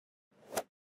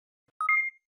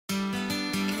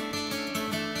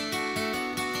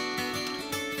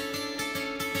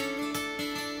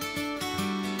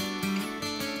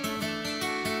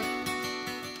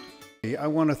I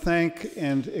want to thank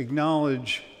and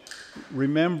acknowledge,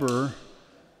 remember,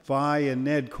 Vi and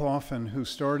Ned Coffin, who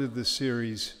started this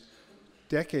series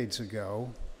decades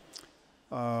ago.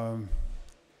 Vi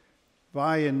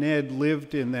and Ned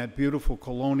lived in that beautiful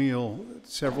colonial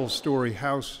several-story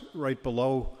house right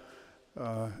below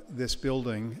this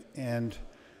building, and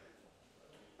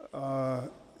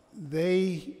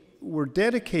they were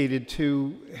dedicated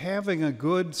to having a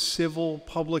good civil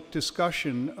public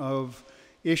discussion of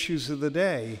issues of the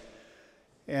day,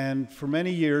 and for many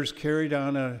years carried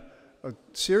on a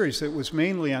series that was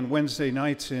mainly on Wednesday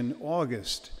nights in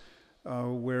August,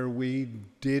 where we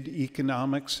did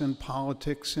economics and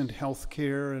politics and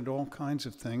healthcare and all kinds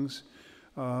of things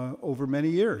over many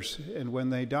years. And when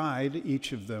they died,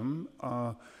 each of them,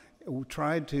 we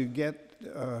tried to get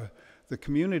the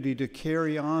community to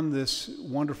carry on this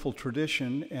wonderful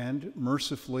tradition, and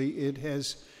mercifully it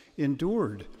has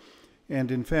endured. And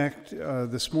in fact,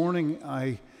 this morning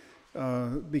I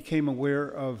became aware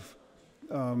of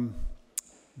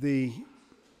the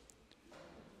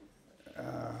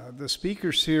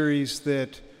speaker series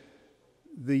that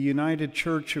the United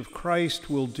Church of Christ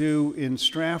will do in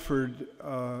Stratford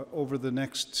over the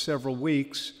next several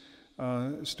weeks,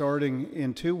 starting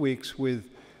in 2 weeks with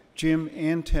Jim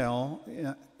Antal,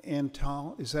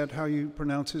 is that how you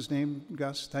pronounce his name,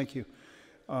 Gus? Thank you.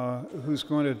 Who's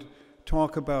going to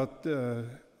talk about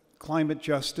climate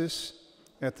justice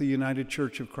at the United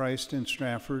Church of Christ in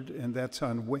Stratford, and that's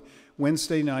on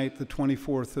Wednesday night, the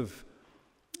 24th of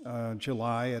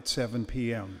July at 7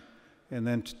 p.m. And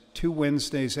then 2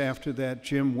 Wednesdays after that,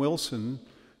 Jim Wilson,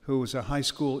 who was a high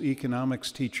school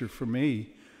economics teacher for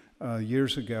me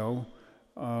years ago,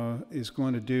 is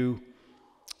going to do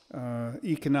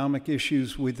economic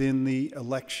issues within the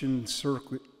election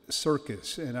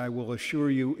circus, and I will assure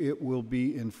you it will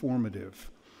be informative.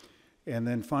 And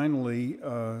then finally,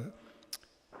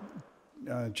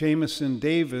 Jameson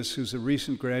Davis, who's a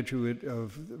recent graduate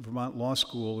of Vermont Law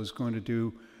School, is going to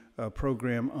do a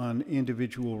program on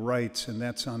individual rights, and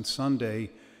that's on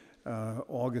Sunday,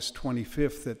 August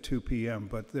 25th at 2 p.m.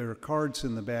 But there are cards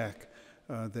in the back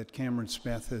that Cameron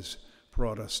Smith has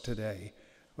brought us today.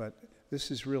 But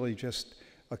this is really just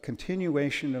a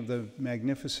continuation of the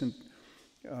magnificent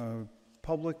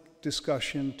public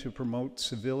discussion to promote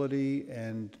civility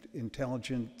and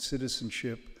intelligent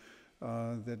citizenship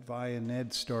that Vi and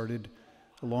Ned started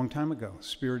a long time ago.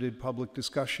 Spirited public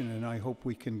discussion, and I hope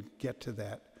we can get to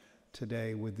that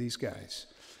today with these guys.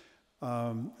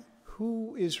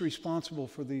 Who is responsible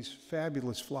for these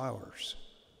fabulous flowers?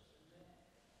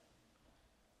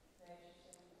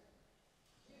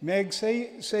 Meg,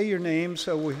 say your name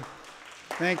so we,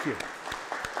 thank you.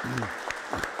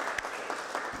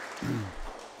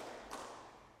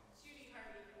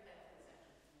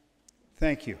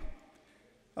 Thank you.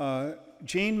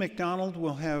 Jane McDonald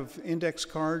will have index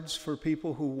cards for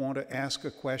people who want to ask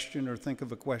a question or think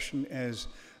of a question as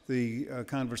the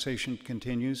conversation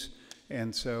continues.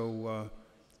 And so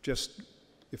just,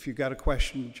 if you've got a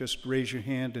question, just raise your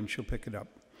hand and she'll pick it up.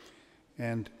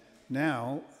 And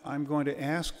now I'm going to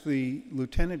ask the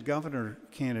Lieutenant Governor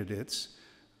candidates,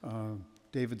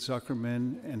 David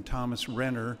Zuckerman and Thomas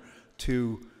Renner,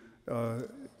 to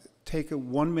take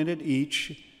 1 minute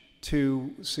each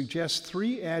to suggest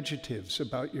 3 adjectives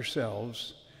about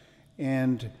yourselves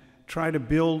and try to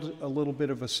build a little bit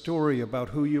of a story about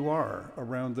who you are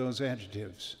around those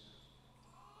adjectives.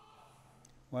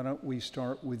 Why don't we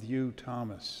start with you,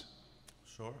 Thomas?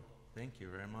 Sure. Thank you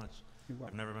very much.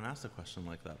 I've never been asked a question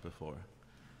like that before.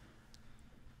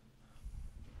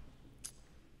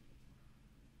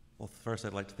 Well, first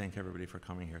I'd like to thank everybody for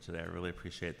coming here today. I really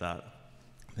appreciate that.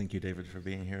 Thank you, David, for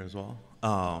being here as well.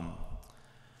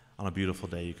 On a beautiful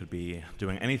day, you could be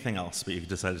doing anything else, but you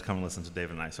decided to come and listen to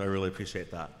David and I, so I really appreciate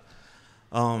that.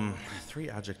 3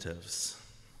 adjectives.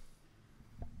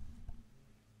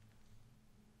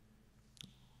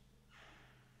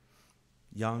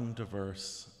 Young,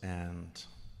 diverse, and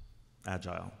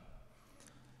agile.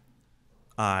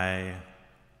 I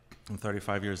am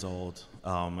 35 years old,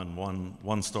 and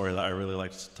one story that I really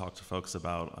like to talk to folks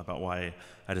about why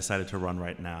I decided to run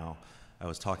right now. I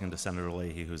was talking to Senator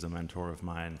Leahy, who's a mentor of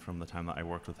mine from the time that I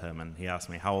worked with him, and he asked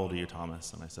me, "How old are you,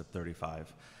 Thomas?" And I said,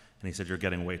 35. And he said, "You're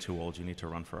getting way too old. You need to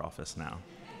run for office now."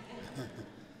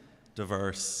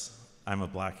 Diverse. I'm a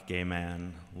black gay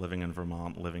man living in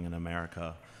Vermont, living in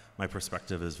America. My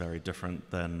perspective is very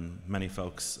different than many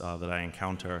folks that I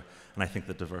encounter, and I think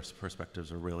that diverse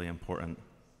perspectives are really important.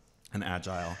 And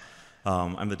agile.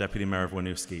 I'm the deputy mayor of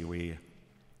Winooski. We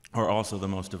are also the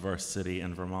most diverse city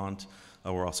in Vermont.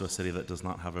 We're also a city that does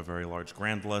not have a very large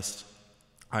grand list.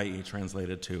 i.e.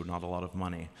 translated to not a lot of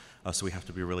money. So we have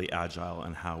to be really agile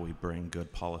in how we bring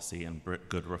good policy and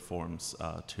good reforms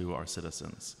to our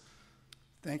citizens.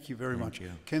 Thank you very much.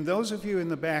 You. Can those of you in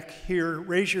the back hear,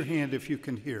 raise your hand if you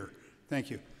can hear. Thank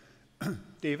you.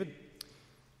 David?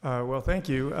 Well, thank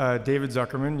you. David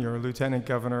Zuckerman, you're Lieutenant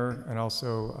Governor and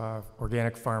also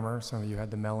organic farmer. Some of you had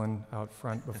the melon out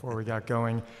front before we got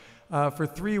going. For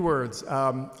 3 words,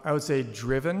 I would say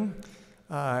driven,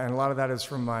 and a lot of that is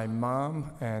from my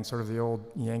mom and sort of the old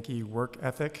Yankee work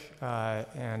ethic,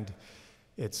 and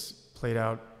it's played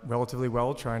out relatively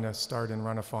well trying to start and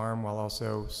run a farm while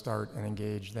also start and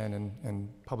engage then in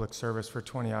public service for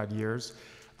 20-odd years.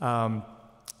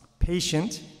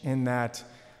 Patient in that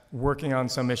working on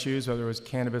some issues, whether it was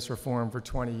cannabis reform for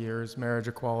 20 years, marriage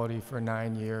equality for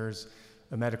 9 years,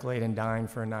 medical aid and dying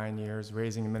for 9 years,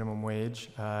 raising the minimum wage.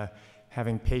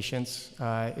 Having patience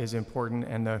is important,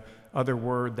 and the other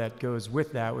word that goes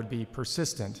with that would be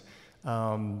persistent.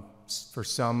 For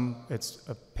some, it's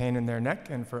a pain in their neck,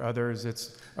 and for others,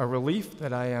 it's a relief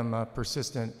that I am a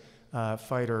persistent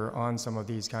fighter on some of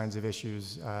these kinds of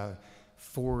issues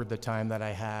for the time that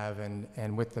I have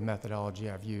and with the methodology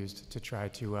I've used to try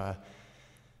to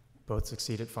both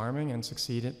succeed at farming and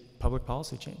succeed at public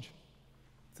policy change.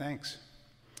 Thanks.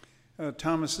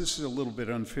 Thomas, this is a little bit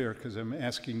unfair because I'm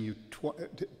asking you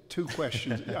 2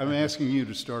 questions. I'm asking you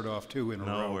to start off 2 in a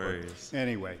row. No worries.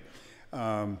 Anyway,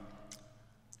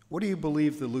 what do you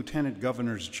believe the Lieutenant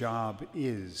Governor's job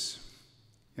is,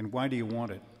 and why do you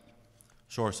want it?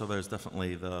 Sure, so there's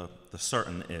definitely the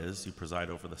certain is, you preside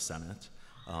over the Senate.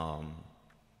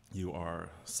 You are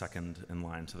second in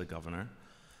line to the governor.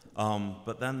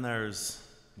 But then there's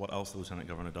what else the Lieutenant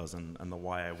Governor does and the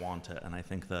why I want it. And I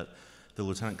think that the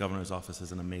Lieutenant Governor's office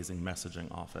is an amazing messaging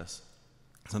office.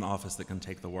 It's an office that can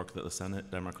take the work that the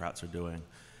Senate Democrats are doing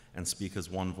and speak as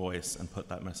one voice and put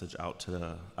that message out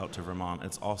to Vermont.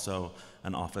 It's also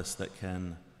an office that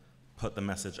can put the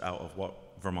message out of what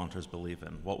Vermonters believe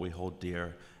in, what we hold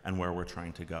dear, and where we're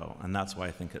trying to go. And that's why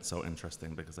I think it's so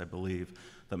interesting, because I believe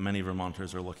that many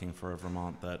Vermonters are looking for a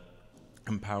Vermont that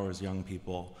empowers young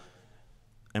people,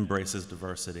 embraces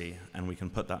diversity, and we can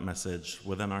put that message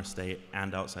within our state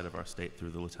and outside of our state through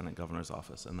the Lieutenant Governor's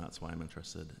office, and that's why I'm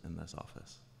interested in this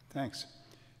office. Thanks.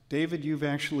 David, you've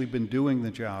actually been doing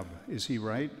the job. Is he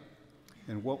right?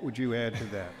 And what would you add to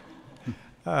that?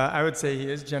 I would say he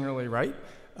is generally right.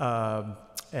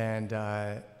 And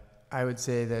I would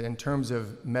say that in terms of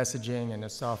messaging and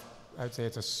I would say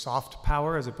it's a soft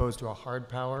power as opposed to a hard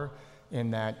power, in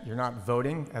that you're not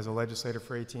voting. As a legislator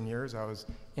for 18 years, I was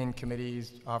in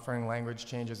committees offering language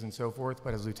changes and so forth,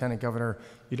 but as Lieutenant Governor,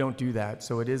 you don't do that.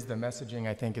 So it is the messaging,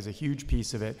 I think, is a huge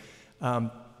piece of it.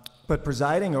 But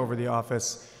presiding over the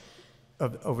office,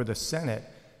 over the Senate,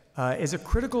 is a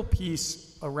critical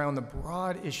piece around the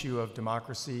broad issue of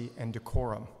democracy and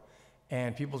decorum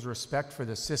and people's respect for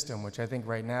the system, which I think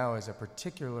right now is a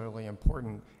particularly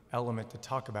important element to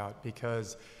talk about,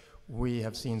 because we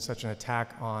have seen such an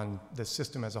attack on the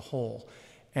system as a whole.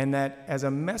 And that as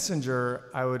a messenger,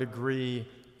 I would agree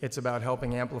it's about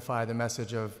helping amplify the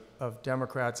message of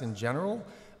Democrats in general.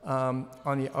 On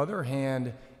the other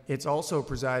hand, it's also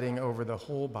presiding over the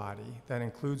whole body. That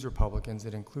includes Republicans,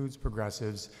 it includes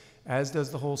progressives, as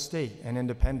does the whole state and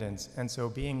independents. And so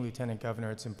being Lieutenant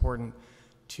Governor, it's important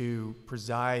to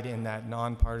preside in that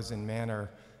nonpartisan manner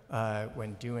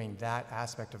when doing that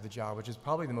aspect of the job, which is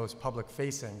probably the most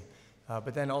public-facing.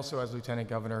 But then also as Lieutenant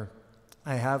Governor,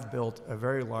 I have built a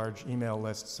very large email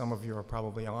list. Some of you are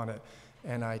probably on it.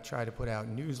 And I try to put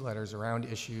out newsletters around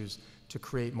issues to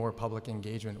create more public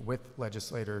engagement with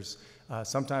legislators,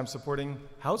 sometimes supporting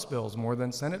House bills more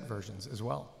than Senate versions as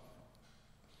well.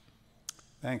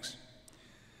 Thanks.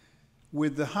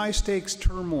 With the high-stakes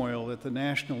turmoil at the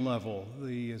national level,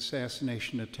 the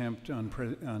assassination attempt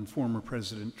on former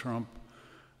President Trump,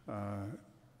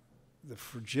 the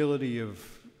fragility of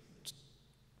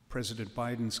President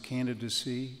Biden's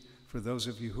candidacy, for those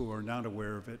of you who are not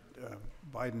aware of it,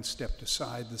 Biden stepped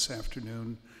aside this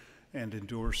afternoon and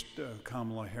endorsed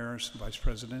Kamala Harris, Vice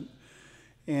President.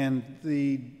 And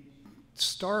the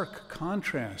stark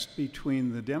contrast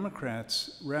between the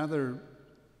Democrats' rather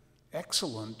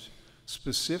excellent,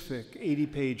 specific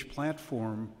 80-page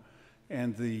platform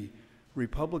and the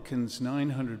Republicans'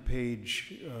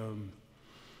 900-page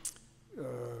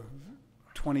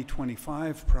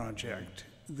 2025 project.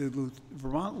 The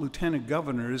Vermont Lieutenant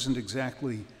Governor isn't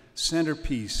exactly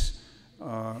centerpiece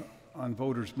on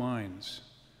voters' minds.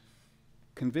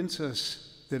 Convince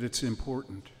us that it's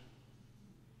important.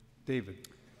 David.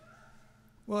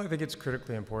 Well, I think it's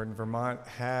critically important. Vermont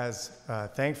has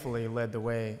thankfully led the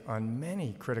way on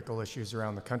many critical issues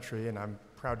around the country, and I'm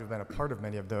proud to have been a part of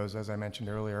many of those, as I mentioned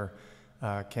earlier,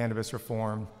 cannabis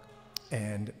reform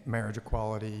and marriage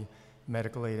equality,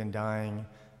 medical aid in dying.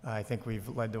 I think we've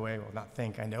led the way, well, not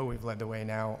think, I know we've led the way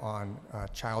now on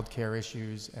child care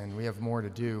issues, and we have more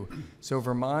to do. So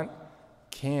Vermont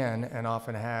can, and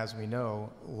often has, we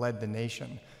know, led the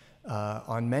nation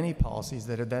on many policies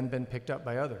that have then been picked up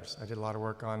by others. I did a lot of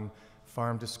work on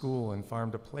farm to school and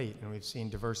farm to plate, and we've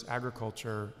seen diverse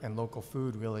agriculture and local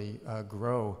food really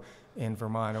grow in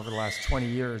Vermont over the last 20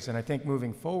 years. And I think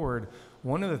moving forward,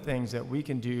 one of the things that we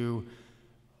can do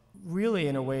really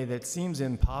in a way that seems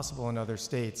impossible in other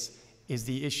states is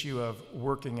the issue of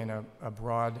working in a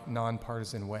broad,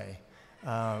 nonpartisan way.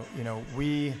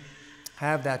 We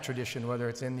have that tradition, whether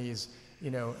it's in these,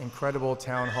 incredible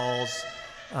town halls,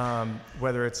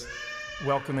 whether it's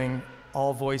welcoming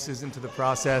all voices into the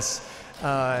process,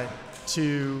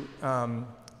 to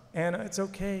Anna, it's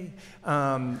okay,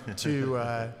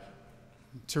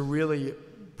 to really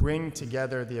bring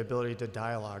together the ability to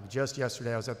dialogue. Just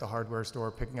yesterday, I was at the hardware store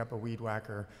picking up a weed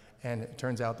whacker, and it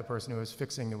turns out the person who was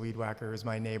fixing the weed whacker is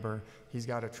my neighbor. He's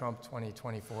got a Trump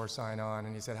 2024 sign on,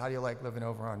 and he said, "How do you like living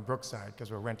over on Brookside?"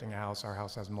 Because we're renting a house. Our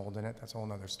house has mold in it. That's a whole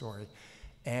nother story.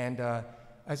 And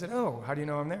I said, "Oh, how do you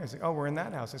know I'm there?" He's like, "Oh, we're in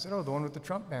that house." I said, "Oh, the one with the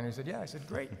Trump banner." He said, "Yeah." I said,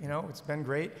 "Great. It's been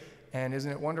great. And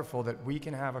isn't it wonderful that we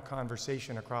can have a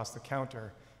conversation across the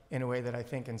counter in a way that I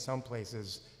think in some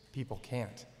places people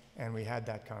can't?" And we had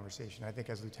that conversation. I think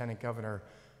as Lieutenant Governor,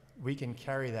 we can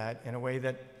carry that in a way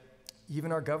that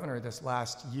even our governor this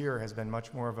last year has been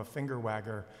much more of a finger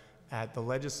wagger at the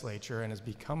legislature and has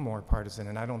become more partisan,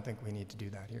 and I don't think we need to do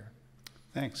that here.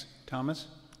 Thanks. Thomas?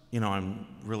 I'm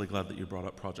really glad that you brought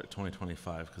up Project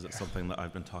 2025 because it's something that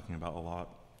I've been talking about a lot.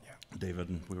 Yeah. David,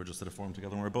 and we were just at a forum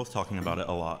together and we were both talking about it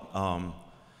a lot.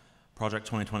 Project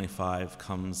 2025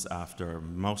 comes after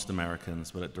most Americans,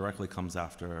 but it directly comes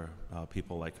after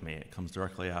people like me. It comes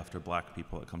directly after black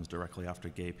people. It comes directly after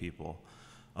gay people.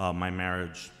 My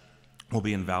marriage will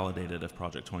be invalidated if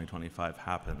Project 2025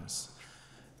 happens.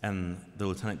 And the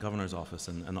Lieutenant Governor's office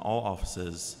and all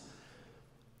offices,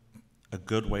 a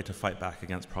good way to fight back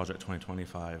against Project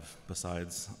 2025,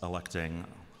 besides electing,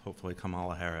 hopefully,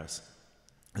 Kamala Harris,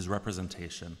 is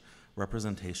representation.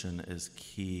 Representation is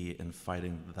key in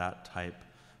fighting that type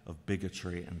of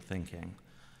bigotry and thinking.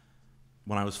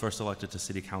 When I was first elected to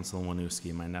City Council in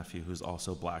Winooski, my nephew, who's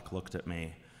also black, looked at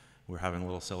me. We were having a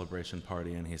little celebration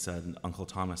party, and he said, "Uncle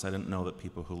Thomas, I didn't know that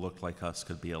people who looked like us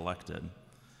could be elected."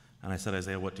 And I said,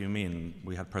 "Isaiah, what do you mean?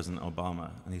 We had President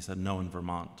Obama." And he said, "No, in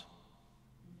Vermont."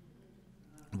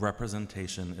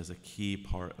 Representation is a key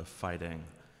part of fighting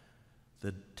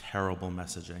the terrible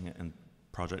messaging in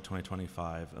Project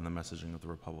 2025 and the messaging of the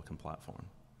Republican platform.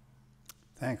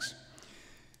 Thanks.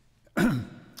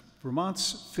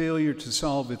 Vermont's failure to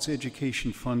solve its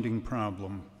education funding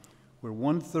problem, where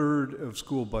 1/3 of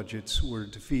school budgets were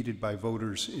defeated by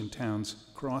voters in towns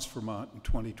across Vermont in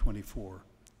 2024,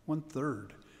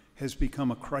 1/3, has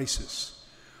become a crisis.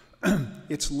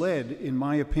 It's led, in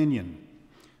my opinion,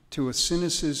 to a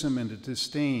cynicism and a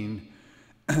disdain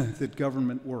that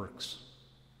government works.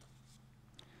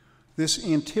 This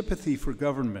antipathy for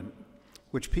government,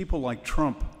 which people like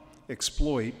Trump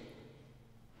exploit,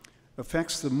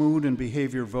 affects the mood and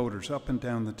behavior of voters up and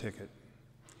down the ticket.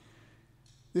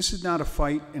 This is not a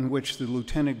fight in which the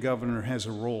Lieutenant Governor has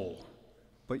a role,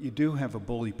 but you do have a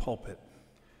bully pulpit.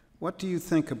 What do you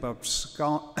think about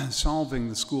solving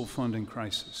the school funding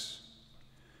crisis?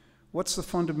 What's the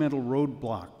fundamental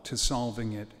roadblock to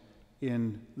solving it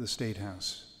in the State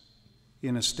House?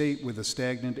 In a state with a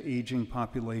stagnant, aging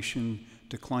population,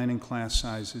 declining class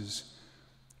sizes.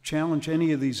 Challenge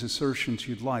any of these assertions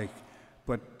you'd like,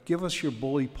 but give us your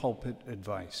bully pulpit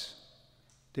advice.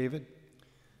 David?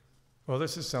 Well,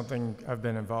 this is something I've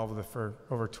been involved with for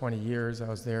over 20 years. I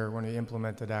was there when we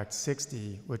implemented Act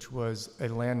 60, which was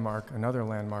another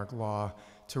landmark law,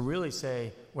 to really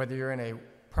say whether you're in a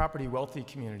property wealthy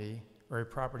community or a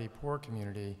property poor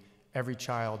community, every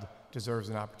child deserves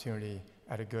an opportunity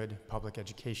at a good public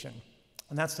education.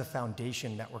 And that's the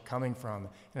foundation that we're coming from.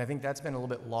 And I think that's been a little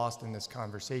bit lost in this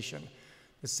conversation.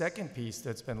 The second piece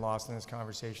that's been lost in this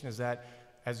conversation is that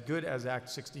as good as Act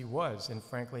 60 was, and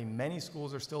frankly, many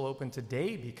schools are still open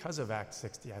today because of Act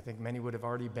 60. I think many would have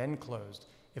already been closed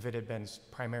if it had been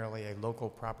primarily a local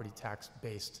property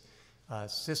tax-based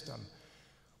system.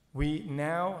 We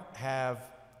now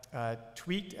have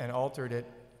tweaked and altered it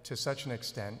to such an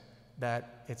extent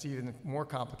that it's even more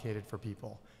complicated for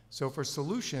people. So for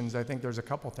solutions, I think there's a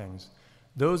couple things.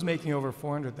 Those making over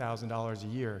 $400,000 a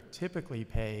year typically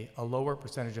pay a lower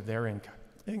percentage of their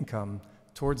income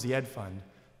towards the ed fund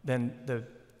than the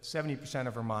 70%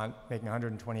 of Vermont making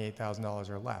 $128,000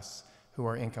 or less who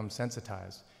are income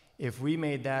sensitized. If we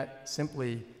made that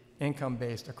simply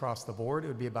income-based across the board, it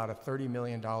would be about a $30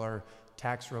 million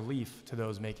tax relief to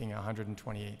those making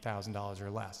 $128,000 or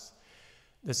less.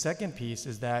 The second piece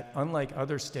is that unlike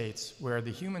other states where the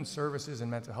human services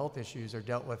and mental health issues are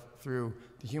dealt with through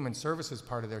the human services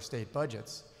part of their state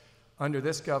budgets, under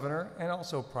this governor and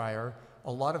also prior,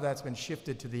 a lot of that's been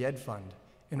shifted to the Ed Fund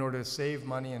in order to save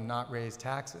money and not raise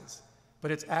taxes.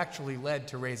 But it's actually led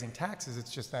to raising taxes,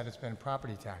 it's just that it's been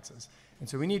property taxes. And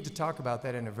so we need to talk about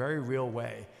that in a very real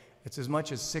way. It's as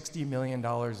much as $60 million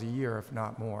a year, if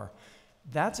not more.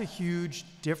 That's a huge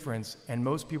difference, and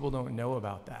most people don't know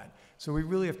about that. So we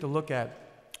really have to look at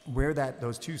where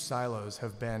those two silos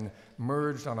have been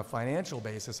merged on a financial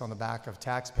basis on the back of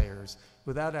taxpayers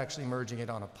without actually merging it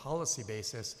on a policy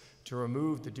basis to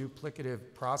remove the duplicative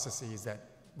processes that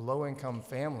low-income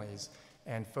families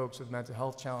and folks with mental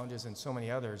health challenges and so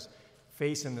many others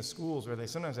face in the schools, where they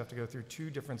sometimes have to go through two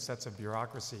different sets of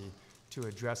bureaucracy to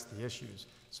address the issues.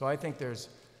 So I think there's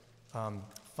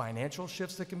financial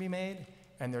shifts that can be made,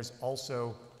 and there's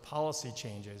also policy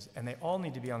changes, and they all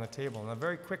need to be on the table. And a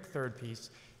very quick third piece,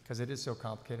 because it is so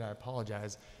complicated, I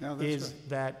apologize, is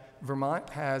that Vermont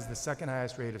has the second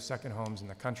highest rate of second homes in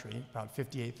the country, about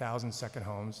 58,000 second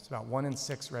homes. It's about 1 in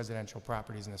 6 residential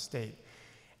properties in the state.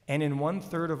 And in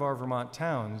 1/3 of our Vermont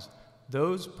towns,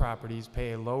 those properties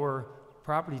pay a lower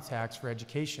property tax for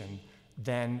education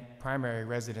than primary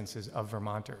residences of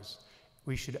Vermonters.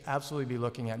 We should absolutely be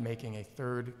looking at making a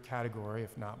third category,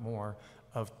 if not more,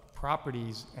 of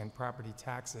properties and property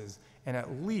taxes, and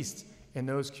at least in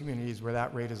those communities where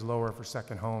that rate is lower for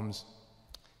second homes,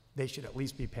 they should at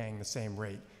least be paying the same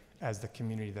rate as the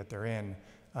community that they're in,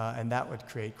 and that would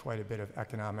create quite a bit of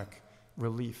economic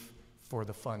relief for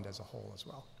the fund as a whole as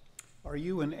well. Are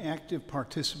you an active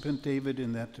participant, David,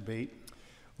 in that debate?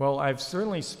 Well, I've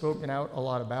certainly spoken out a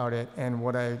lot about it, and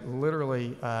what I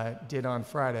literally did on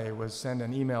Friday was send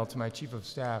an email to my chief of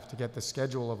staff to get the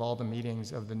schedule of all the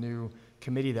meetings of the new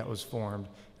committee that was formed,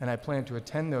 and I plan to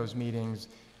attend those meetings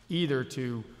either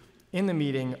to, in the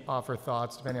meeting, offer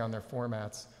thoughts, depending on their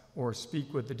formats, or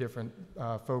speak with the different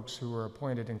folks who were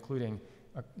appointed, including,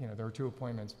 there were 2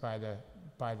 appointments by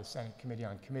the Senate Committee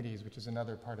on Committees, which is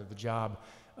another part of the job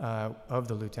of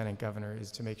the Lieutenant Governor,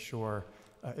 is to make sure,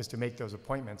 is to make those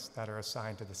appointments that are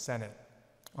assigned to the Senate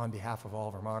on behalf of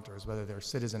all Vermonters, whether they're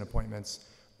citizen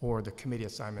appointments or the committee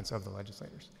assignments of the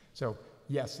legislators. So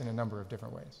yes, in a number of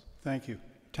different ways. Thank you.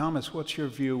 Thomas, what's your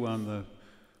view on the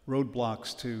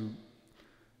roadblocks to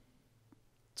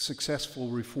successful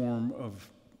reform of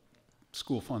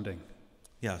school funding?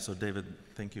 Yeah, so David,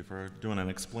 thank you for doing an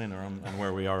explainer on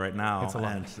where we are right now. It's a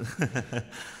lot.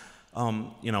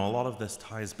 And, a lot of this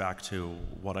ties back to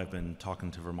what I've been talking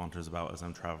to Vermonters about as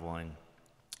I'm traveling,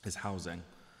 is housing.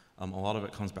 A lot of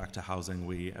it comes back to housing.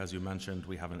 We, as you mentioned,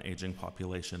 we have an aging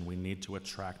population. We need to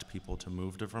attract people to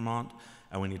move to Vermont,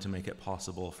 and we need to make it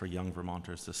possible for young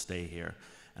Vermonters to stay here.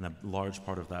 And a large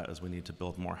part of that is we need to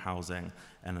build more housing,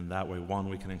 and in that way, one,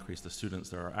 we can increase the students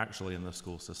that are actually in the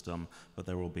school system, but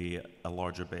there will be a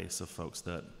larger base of folks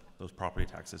that those property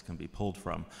taxes can be pulled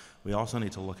from. We also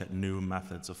need to look at new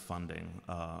methods of funding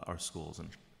our schools. And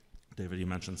David, you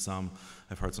mentioned some.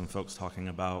 I've heard some folks talking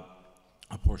about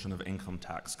a portion of income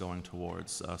tax going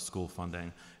towards school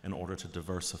funding in order to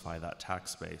diversify that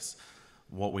tax base.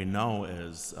 What we know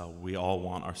is we all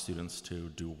want our students to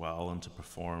do well and to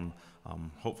perform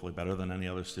hopefully better than any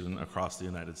other student across the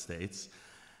United States.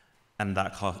 And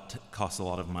that costs a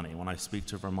lot of money. When I speak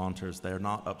to Vermonters, they're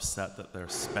not upset that they're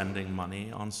spending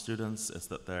money on students. It's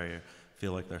that they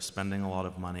feel like they're spending a lot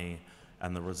of money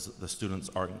and the students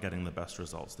aren't getting the best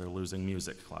results. They're losing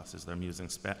music classes, they're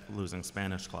losing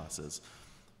Spanish classes.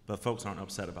 But folks aren't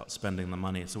upset about spending the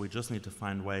money, so we just need to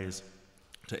find ways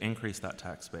to increase that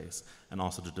tax base and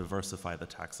also to diversify the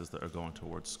taxes that are going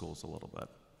towards schools a little bit.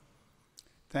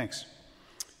 Thanks.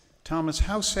 Thomas,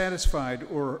 how satisfied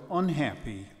or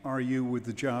unhappy are you with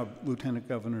the job Lieutenant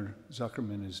Governor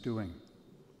Zuckerman is doing?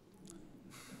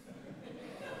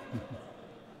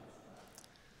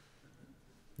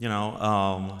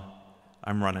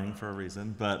 I'm running for a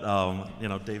reason, but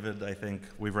David, I think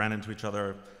we've ran into each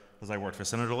other as I worked for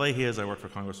Senator Leahy, as I worked for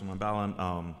Congresswoman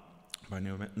Ballant. By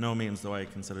no means do I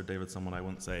consider David someone I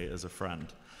wouldn't say is a friend.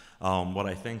 What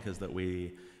I think is that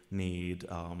we need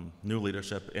new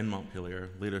leadership in Montpelier,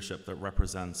 leadership that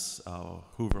represents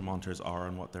who Vermonters are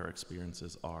and what their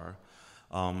experiences are,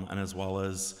 and as well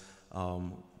as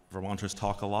Vermonters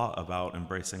talk a lot about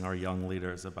embracing our young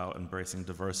leaders, about embracing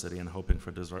diversity and hoping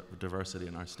for diversity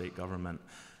in our state government,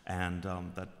 and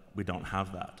that we don't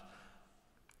have that.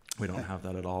 We don't have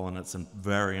that at all, and it's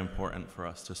very important for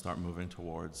us to start moving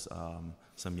towards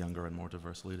some younger and more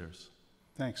diverse leaders.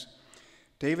 Thanks.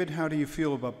 David, how do you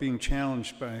feel about being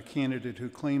challenged by a candidate who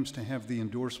claims to have the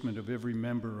endorsement of every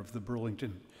member of the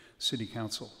Burlington City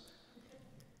Council?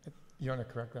 You want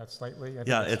to correct that slightly?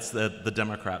 Yeah, it's the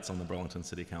Democrats on the Burlington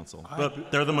City Council,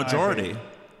 but they're the majority.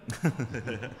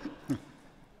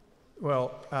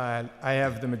 Well, I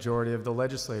have the majority of the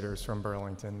legislators from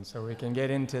Burlington, so we can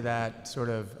get into that sort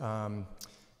of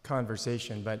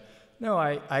conversation. But no,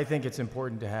 I think it's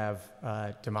important to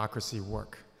have democracy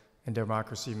work, and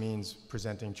democracy means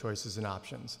presenting choices and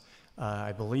options.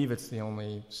 I believe it's I'm the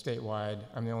only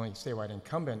statewide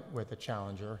incumbent with a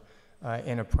challenger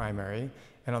in a primary.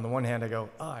 And on the one hand, I go,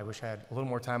 I wish I had a little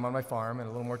more time on my farm and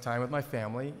a little more time with my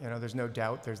family. You know, there's no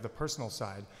doubt there's the personal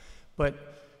side.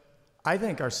 But I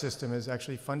think our system is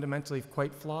actually fundamentally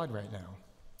quite flawed right now.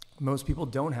 Most people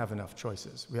don't have enough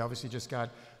choices. We obviously just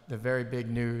got the very big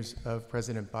news of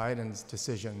President Biden's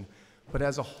decision. But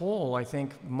as a whole, I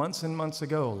think months and months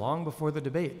ago, long before the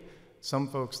debate, some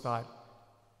folks thought,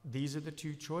 these are the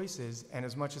two choices, and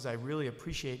as much as I really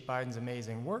appreciate Biden's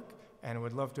amazing work, and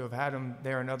would love to have had him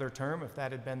there another term if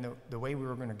that had been the way we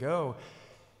were going to go,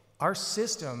 our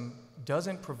system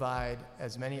doesn't provide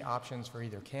as many options for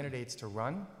either candidates to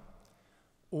run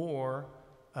or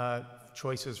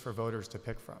choices for voters to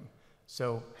pick from.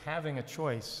 So having a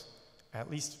choice,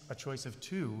 at least a choice of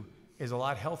two, is a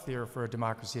lot healthier for a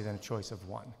democracy than a choice of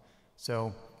one.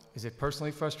 So is it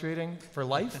personally frustrating for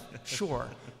life? Sure.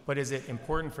 But is it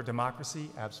important for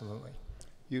democracy? Absolutely.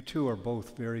 You two are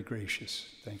both very gracious.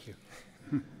 Thank you.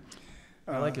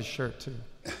 I like his shirt, too.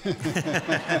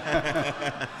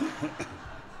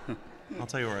 I'll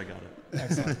tell you where I got it.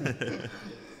 Excellent.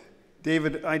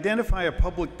 David, identify a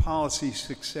public policy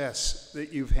success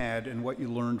that you've had and what you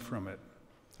learned from it.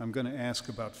 I'm going to ask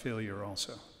about failure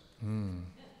also.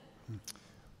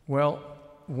 Well,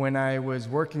 when I was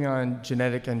working on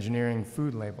genetic engineering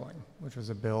food labeling, which was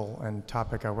a bill and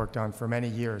topic I worked on for many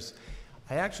years,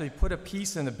 I actually put a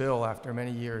piece in the bill after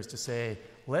many years to say,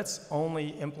 let's only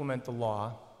implement the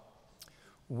law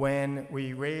when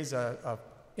we raise a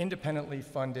independently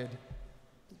funded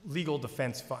legal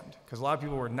defense fund. Because a lot of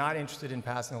people were not interested in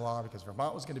passing the law because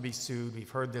Vermont was going to be sued. We've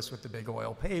heard this with the big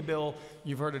oil pay bill.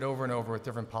 You've heard it over and over with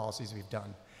different policies we've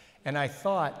done. And I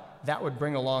thought that would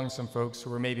bring along some folks who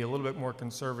were maybe a little bit more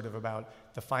conservative about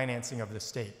the financing of the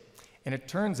state. And it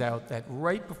turns out that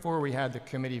right before we had the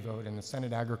committee vote in the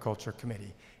Senate Agriculture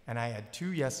Committee, and I had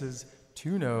 2 yeses,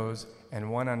 2 noes,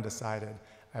 and 1 undecided,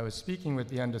 I was speaking with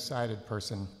the undecided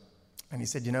person, and he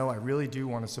said, I really do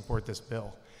want to support this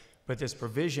bill, but this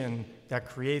provision that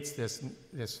creates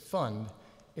this fund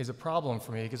is a problem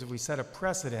for me, because if we set a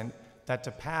precedent that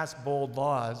to pass bold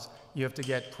laws, you have to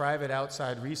get private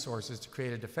outside resources to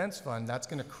create a defense fund, that's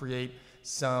going to create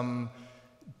some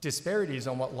disparities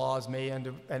on what laws may end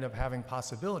up having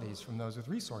possibilities from those with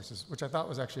resources, which I thought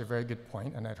was actually a very good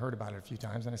point, and I'd heard about it a few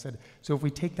times, and I said, so if we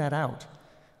take that out,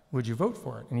 would you vote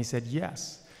for it? And he said,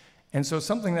 yes. And so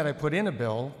something that I put in a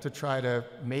bill to try to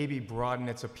maybe broaden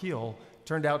its appeal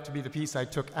turned out to be the piece I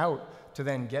took out to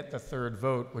then get the 3rd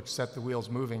vote, which set the wheels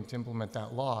moving to implement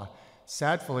that law.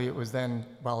 Sadly, it was then,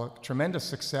 while a tremendous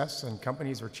success and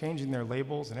companies were changing their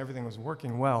labels and everything was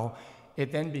working well,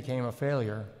 it then became a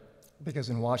failure because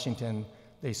in Washington,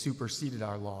 they superseded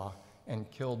our law and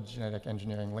killed genetic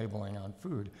engineering labeling on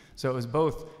food. So it was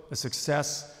both a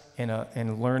success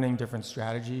in learning different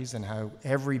strategies and how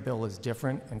every bill is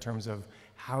different in terms of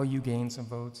how you gain some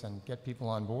votes and get people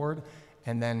on board,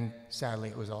 and then sadly,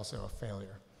 it was also a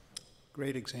failure.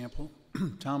 Great example.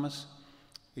 Thomas,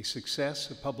 a success,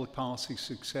 a public policy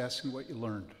success, and what you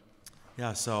learned.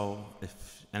 Yeah, so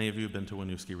if any of you have been to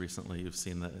Winooski recently, you've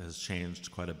seen that it has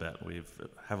changed quite a bit. We've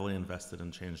heavily invested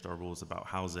and changed our rules about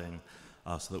housing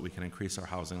so that we can increase our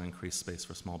housing and increase space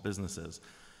for small businesses.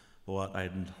 But what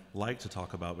I'd like to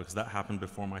talk about, because that happened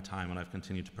before my time and I've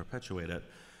continued to perpetuate it,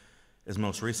 is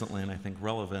most recently, and I think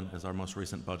relevant, is our most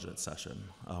recent budget session,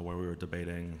 where we were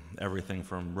debating everything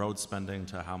from road spending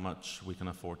to how much we can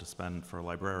afford to spend for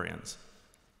librarians.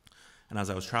 And as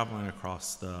I was traveling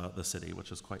across the city,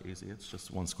 which is quite easy, it's just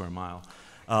 1 square mile,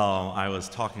 I was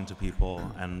talking to people,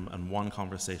 and one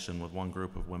conversation with one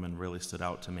group of women really stood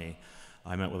out to me.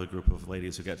 I met with a group of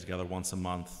ladies who get together once a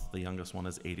month. The youngest one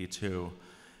is 82,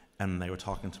 and they were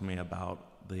talking to me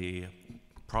about the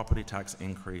property tax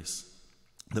increase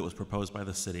that was proposed by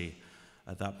the city.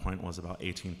 At that point was about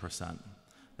 18%.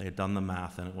 They had done the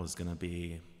math, and it was going to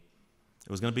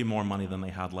be more money than they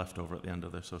had left over at the end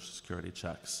of their Social Security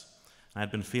checks. I had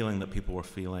been feeling that people were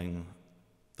feeling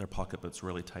their pocketbooks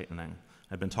really tightening.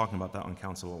 I've been talking about that on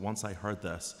council, but once I heard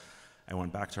this, I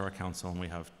went back to our council, and we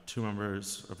have two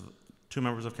members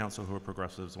of council who are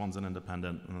progressives, one's an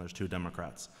independent, and there's 2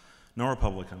 Democrats. No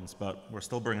Republicans, but we're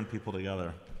still bringing people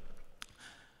together.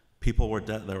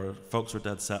 Folks were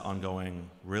dead set on going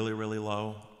really, really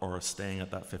low or staying at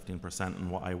that 15%.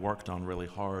 And what I worked on really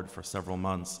hard for several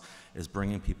months is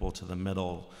bringing people to the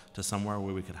middle, to somewhere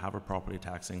where we could have a property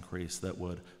tax increase that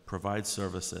would provide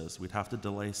services. We'd have to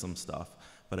delay some stuff,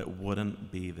 but it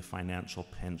wouldn't be the financial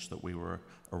pinch that we were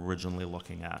originally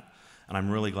looking at. And I'm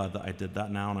really glad that I did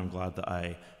that now, and I'm glad that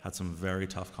I had some very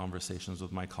tough conversations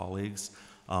with my colleagues,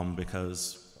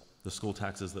 because the school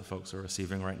taxes that folks are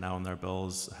receiving right now in their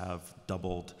bills have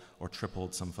doubled or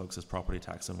tripled some folks' property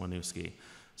tax in Winooski.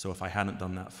 So if I hadn't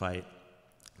done that fight,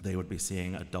 they would be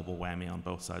seeing a double whammy on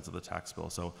both sides of the tax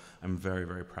bill. So I'm very,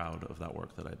 very proud of that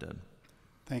work that I did.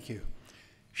 Thank you.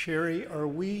 Sherry,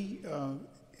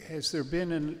 has there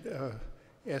been an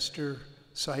Esther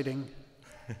sighting?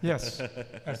 Yes,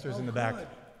 Esther's in the back. Good.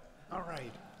 All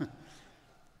right.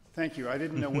 Thank you. I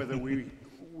didn't know whether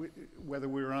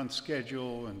we were on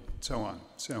schedule and so on.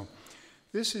 So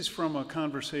this is from a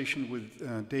conversation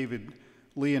with David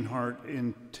Leonhardt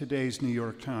in today's New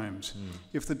York Times.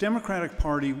 If the Democratic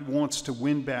Party wants to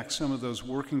win back some of those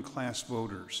working class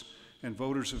voters and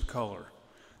voters of color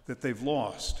that they've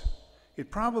lost, it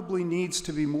probably needs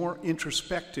to be more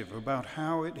introspective about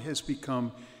how it has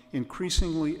become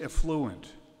increasingly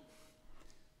affluent,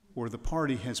 or the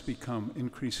party has become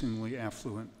increasingly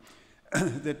affluent,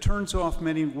 that turns off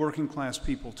many working class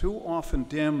people. Too often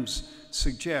Dems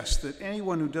suggest that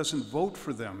anyone who doesn't vote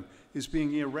for them is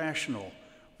being irrational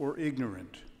or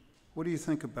ignorant. What do you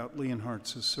think about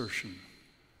Leonhardt's assertion?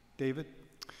 David?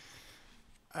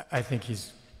 I think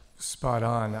he's spot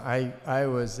on. I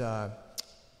was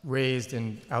raised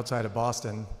outside of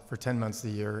Boston for 10 months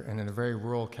of the year, and in a very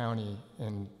rural county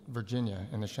in Virginia,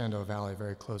 in the Shenandoah Valley,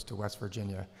 very close to West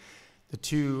Virginia. The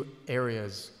 2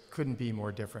 areas couldn't be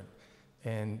more different.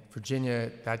 In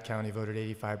Virginia, that county voted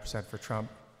 85% for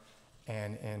Trump,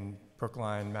 and in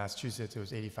Brookline, Massachusetts, it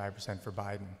was 85% for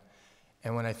Biden.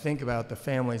 And when I think about the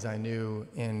families I knew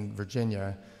in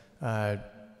Virginia,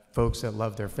 folks that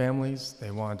loved their families, they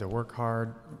wanted to work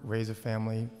hard, raise a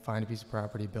family, find a piece of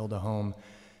property, build a home.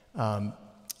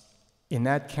 In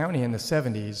that county in the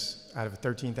 70s, out of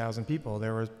 13,000 people,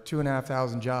 there were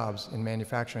 2,500 jobs in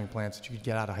manufacturing plants that you could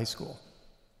get out of high school.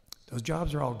 Those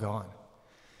jobs are all gone.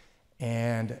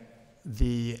 And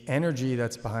the energy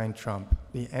that's behind Trump,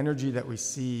 the energy that we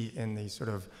see in the sort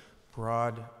of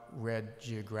broad red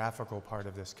geographical part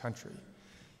of this country,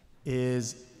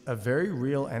 is a very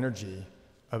real energy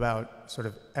about sort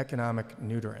of economic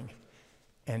neutering.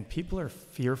 And people are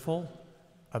fearful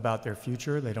about their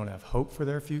future. They don't have hope for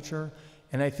their future.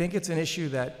 And I think it's an issue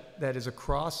that is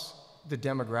across the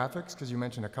demographics, because you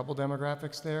mentioned a couple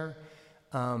demographics there.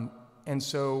 And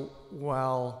so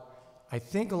while I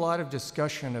think a lot of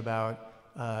discussion about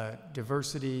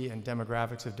diversity and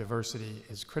demographics of diversity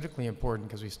is critically important,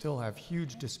 because we still have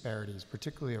huge disparities,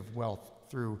 particularly of wealth,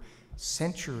 through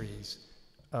centuries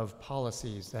of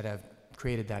policies that have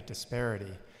created that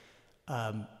disparity.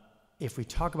 If we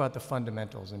talk about the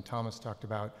fundamentals, and Thomas talked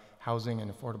about housing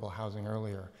and affordable housing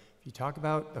earlier, if you talk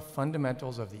about the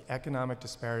fundamentals of the economic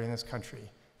disparity in this country,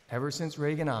 ever since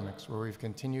Reaganomics, where we've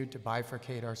continued to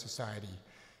bifurcate our society,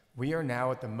 we are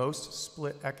now at the most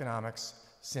split economics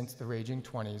since the raging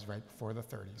 20s, right before the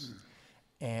 30s.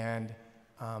 And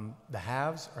the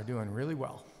haves are doing really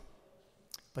well,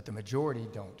 but the majority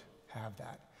don't have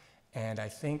that. And I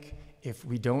think if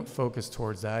we don't focus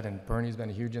towards that, and Bernie's been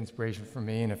a huge inspiration for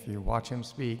me, and if you watch him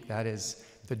speak, that is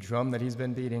the drum that he's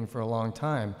been beating for a long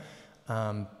time,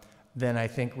 then I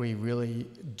think we really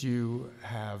do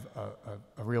have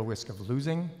a real risk of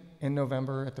losing in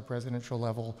November at the presidential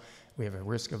level. We have a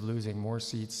risk of losing more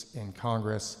seats in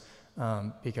Congress,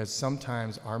 because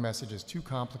sometimes our message is too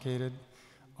complicated.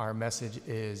 Our message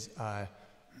is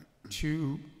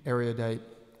too erudite,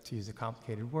 to use a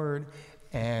complicated word,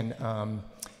 and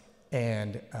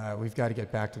we've got to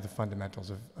get back to the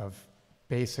fundamentals of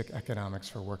basic economics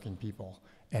for working people.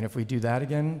 And if we do that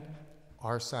again,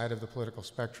 our side of the political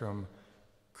spectrum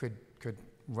could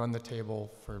run the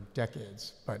table for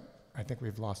decades, but I think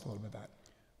we've lost a little bit of that.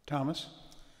 Thomas?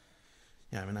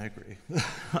 Yeah, I mean, I agree.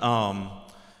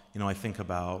 I think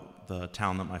about the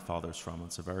town that my father's from.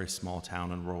 It's a very small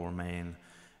town in rural Maine,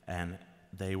 and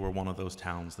they were one of those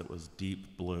towns that was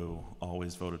deep blue,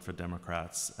 always voted for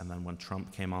Democrats, and then when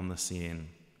Trump came on the scene,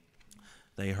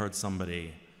 they heard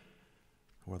somebody,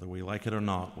 whether we like it or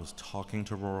not, was talking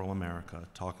to rural America,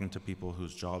 talking to people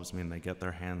whose jobs mean they get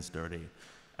their hands dirty,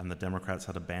 and the Democrats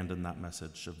had abandoned that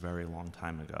message a very long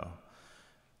time ago.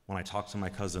 When I talk to my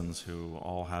cousins who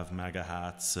all have MAGA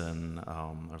hats and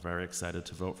are very excited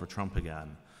to vote for Trump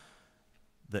again,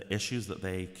 the issues that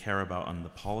they care about and the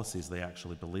policies they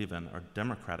actually believe in are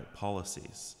Democratic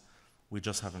policies. We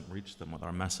just haven't reached them with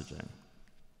our messaging.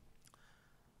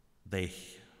 They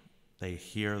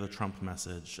hear the Trump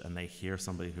message and they hear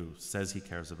somebody who says he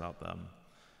cares about them.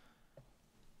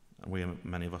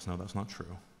 Many of us know that's not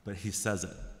true, but he says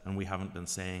it, and we haven't been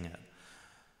saying it.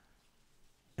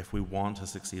 If we want to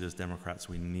succeed as Democrats,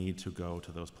 we need to go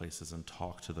to those places and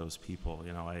talk to those people.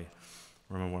 You know, I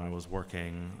remember when I was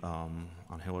working on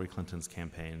Hillary Clinton's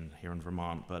campaign here in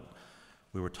Vermont, but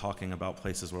we were talking about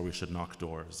places where we should knock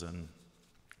doors, and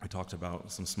we talked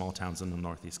about some small towns in the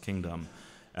Northeast Kingdom,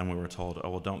 and we were told,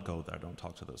 oh, well, don't go there, don't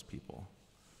talk to those people.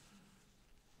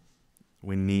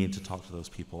 We need to talk to those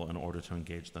people in order to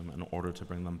engage them, in order to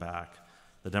bring them back.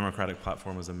 The Democratic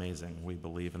platform is amazing. We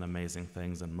believe in amazing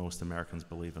things, and most Americans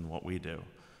believe in what we do.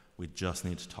 We just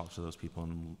need to talk to those people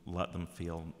and let them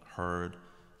feel heard,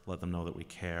 let them know that we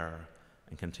care,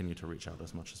 and continue to reach out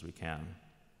as much as we can.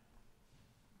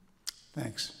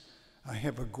 Thanks. I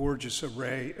have a gorgeous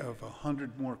array of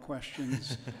 100 more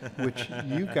questions, which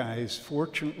you guys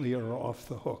fortunately are off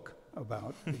the hook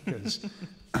about because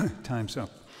time's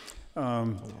up.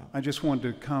 I just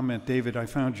wanted to comment, David, I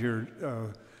found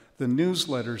the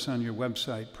newsletters on your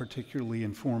website particularly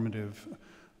informative.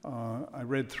 I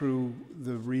read through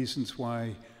the reasons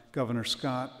why Governor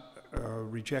Scott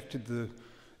rejected the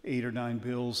 8 or 9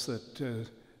 bills that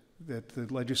the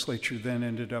legislature then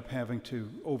ended up having to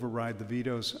override the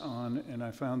vetoes on, and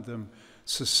I found them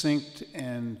succinct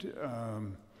and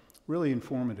really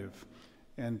informative.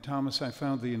 And Thomas, I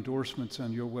found the endorsements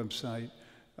on your website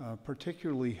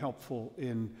particularly helpful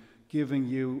in giving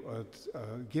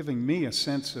me a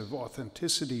sense of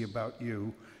authenticity about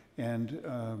you and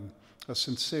a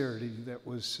sincerity that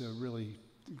was really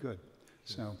good.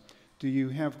 So, do you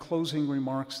have closing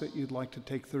remarks that you'd like to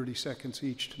take 30 seconds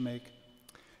each to make?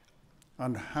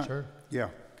 Sure. Yeah,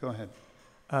 go ahead.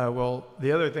 Well,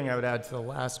 the other thing I would add to the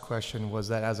last question was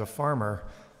that as a farmer,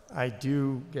 I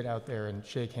do get out there and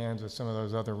shake hands with some of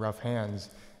those other rough hands,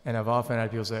 and I've often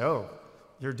had people say, oh,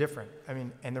 you're different. I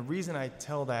mean, and the reason I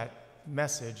tell that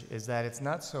message is that it's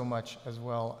not so much as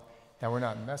well that we're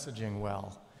not messaging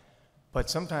well, but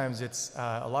sometimes it's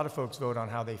a lot of folks vote on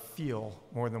how they feel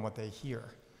more than what they hear.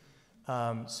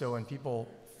 So when people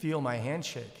feel my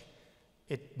handshake,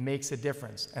 it makes a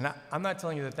difference. And I'm not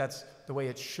telling you that that's the way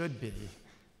it should be,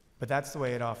 but that's the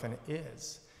way it often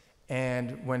is.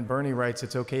 And when Bernie writes,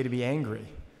 it's okay to be angry,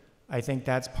 I think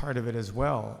that's part of it as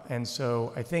well. And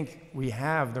so I think we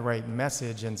have the right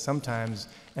message, and sometimes,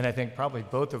 and I think probably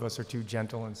both of us are too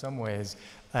gentle in some ways,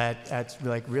 at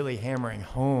like really hammering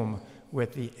home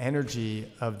with the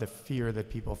energy of the fear that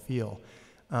people feel.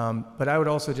 But I would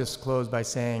also just close by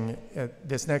saying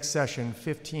this next session,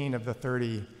 15 of the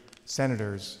 30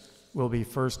 senators will be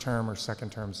first-term or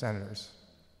second-term senators.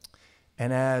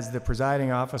 And as the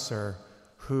presiding officer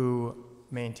who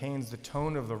maintains the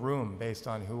tone of the room based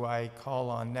on who I call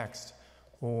on next,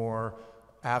 or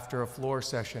after a floor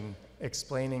session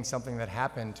explaining something that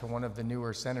happened to one of the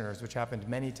newer senators, which happened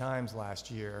many times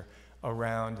last year,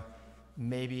 around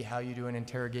maybe how you do an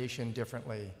interrogation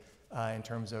differently in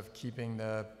terms of keeping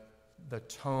the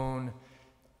tone,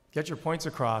 get your points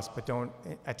across, but don't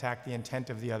attack the intent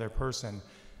of the other person.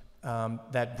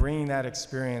 That bringing that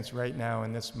experience right now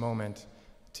in this moment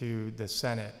to the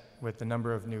Senate with the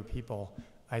number of new people,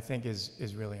 I think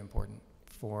is really important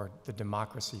for the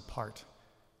democracy part,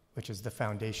 which is the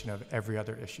foundation of every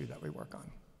other issue that we work on.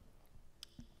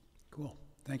 Cool,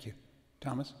 thank you.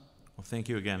 Thomas? Well, thank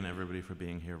you again, everybody, for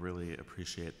being here. Really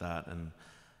appreciate that. And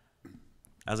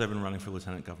as I've been running for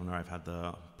lieutenant governor, I've had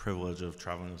the privilege of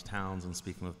traveling to towns and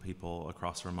speaking with people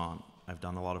across Vermont. I've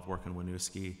done a lot of work in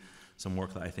Winooski, some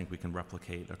work that I think we can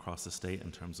replicate across the state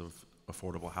in terms of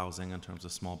affordable housing, in terms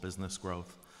of small business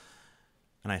growth.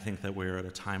 And I think that we're at a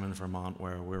time in Vermont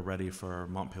where we're ready for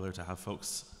Montpelier to have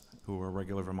folks who are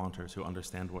regular Vermonters who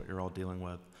understand what you're all dealing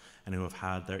with and who have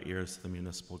had their ears to the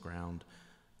municipal ground,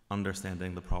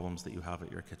 understanding the problems that you have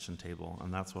at your kitchen table.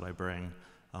 And that's what I bring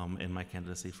in my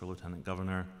candidacy for lieutenant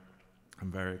governor.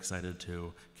 I'm very excited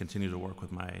to continue to work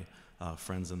with my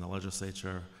friends in the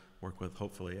legislature, work with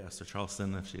hopefully Esther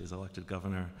Charleston if she is elected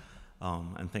governor.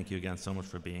 And thank you again so much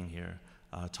for being here.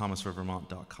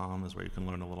 thomasforvermont.com is where you can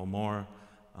learn a little more.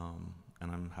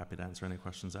 And I'm happy to answer any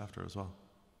questions after as well.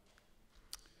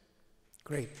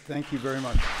 Great, thank you very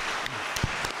much.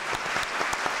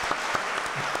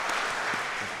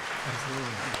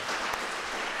 Absolutely.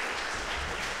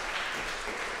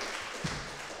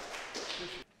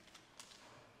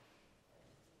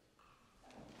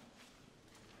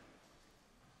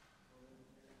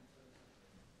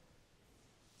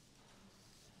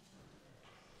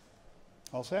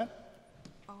 All set?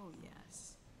 Oh,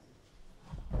 yes.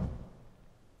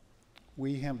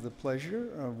 We have the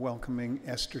pleasure of welcoming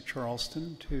Esther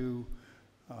Charleston to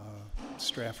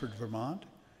Stratford, Vermont.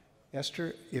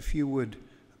 Esther, if you would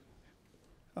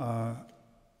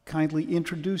kindly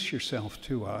introduce yourself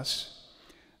to us.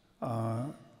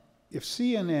 If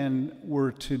CNN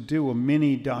were to do a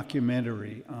mini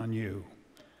documentary on you,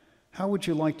 how would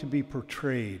you like to be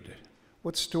portrayed?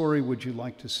 What story would you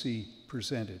like to see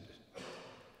presented?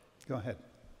 Go ahead.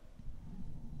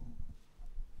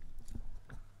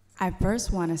 I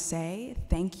first want to say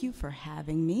thank you for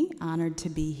having me. Honored to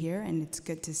be here, and it's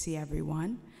good to see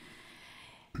everyone.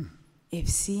 If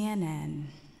CNN,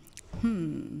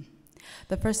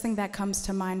 the first thing that comes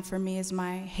to mind for me is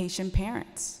my Haitian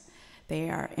parents. They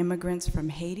are immigrants from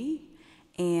Haiti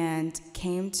and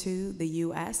came to the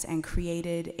U.S. and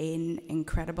created an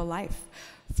incredible life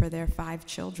for their 5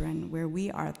 children, where we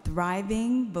are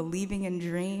thriving, believing in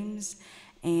dreams,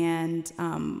 and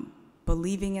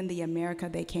believing in the America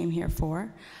they came here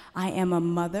for. I am a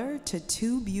mother to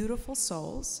 2 beautiful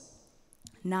souls,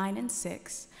 9 and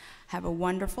 6. Have a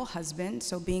wonderful husband,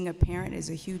 so being a parent is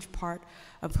a huge part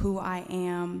of who I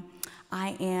am.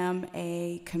 I am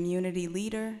a community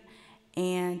leader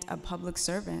and a public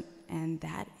servant, and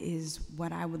that is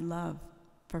what I would love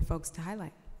for folks to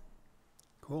highlight.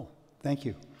 Cool. Thank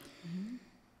you.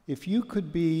 If you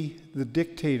could be the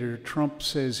dictator Trump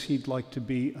says he'd like to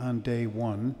be on day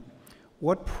one,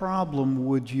 what problem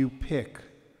would you pick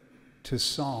to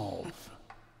solve,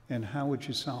 and how would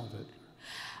you solve it?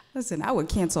 Listen, I would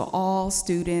cancel all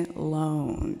student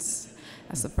loans.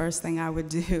 That's the first thing I would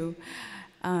do.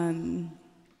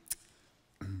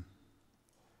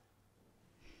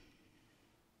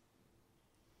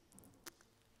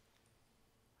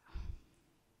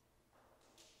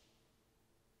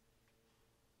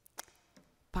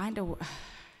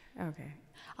 Okay.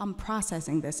 I'm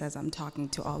processing this as I'm talking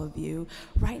to all of you.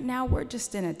 Right now, we're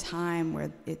just in a time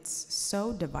where it's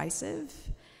so divisive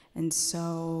and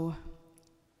so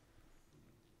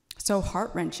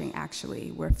heart-wrenching,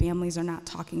 actually, where families are not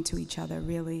talking to each other,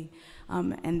 really.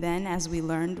 And then, as we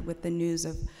learned with the news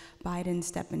of Biden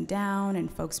stepping down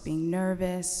and folks being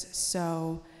nervous,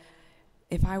 so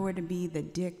if I were to be the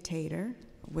dictator,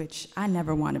 which I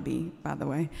never want to be, by the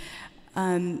way,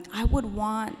 I would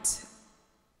want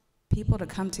people to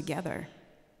come together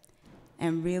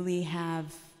and really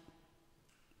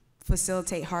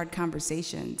facilitate hard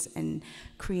conversations, and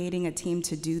creating a team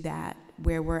to do that,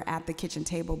 where we're at the kitchen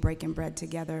table breaking bread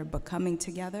together, but coming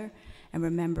together and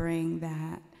remembering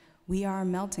that we are a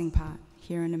melting pot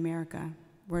here in America.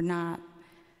 We're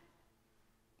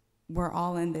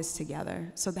all in this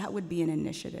together. So that would be an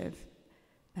initiative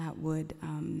that would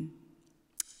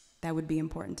be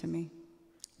important to me.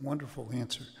 Wonderful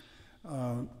answer.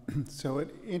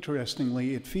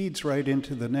 Interestingly, it feeds right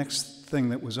into the next thing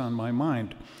that was on my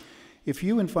mind. If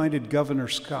you invited Governor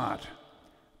Scott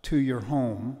to your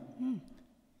home,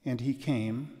 and he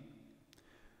came,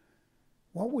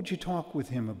 what would you talk with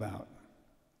him about?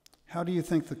 How do you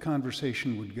think the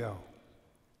conversation would go?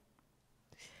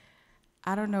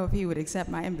 I don't know if he would accept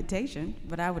my invitation,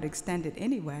 but I would extend it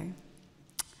anyway.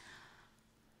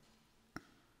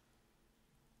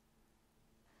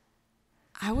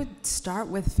 I would start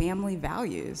with family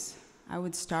values. I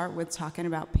would start with talking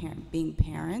about being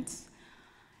parents,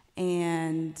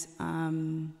 and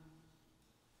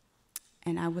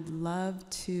I would love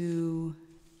to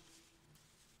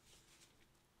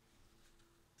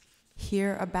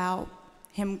hear about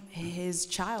his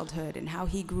childhood and how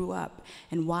he grew up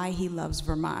and why he loves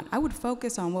Vermont. I would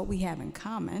focus on what we have in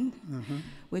common,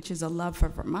 which is a love for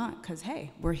Vermont, because,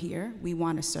 hey, we're here, we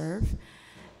want to serve.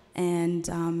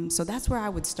 And so that's where I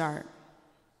would start.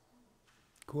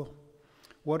 Cool.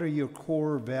 What are your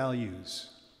core values?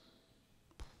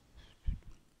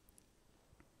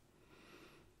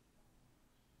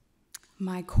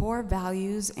 My core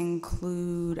values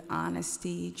include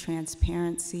honesty,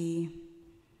 transparency,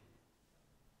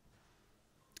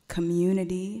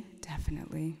 community,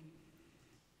 definitely.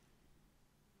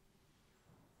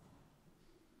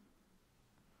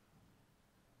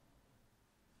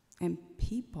 And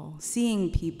people,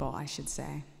 seeing people, I should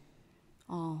say,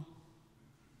 all.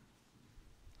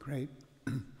 Great.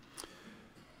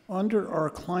 Under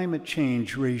our climate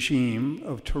change regime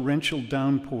of torrential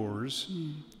downpours,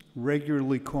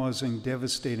 regularly causing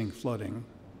devastating flooding,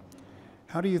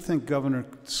 how do you think Governor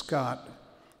Scott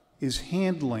is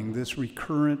handling this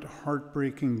recurrent,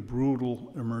 heartbreaking,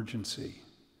 brutal emergency?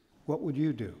 What would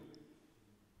you do?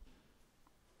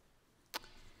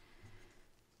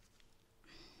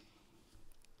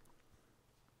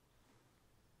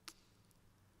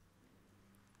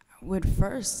 would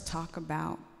first talk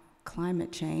about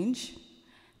climate change.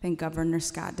 I think Governor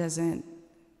Scott doesn't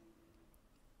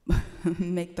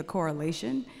make the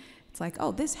correlation. It's like,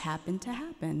 oh, this happened to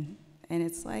happen. And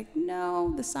it's like,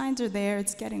 no, the signs are there,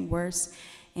 it's getting worse,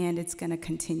 and it's gonna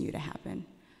continue to happen.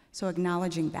 So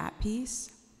acknowledging that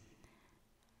piece.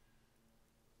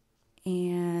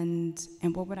 And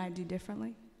what would I do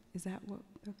differently? Is that what?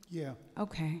 Yeah.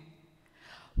 Okay.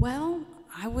 Well,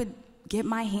 I would get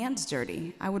my hands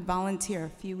dirty. I would volunteer. A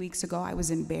few weeks ago, I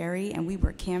was in Barrie, and we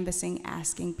were canvassing,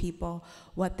 asking people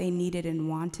what they needed and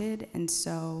wanted. And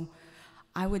so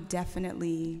I would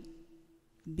definitely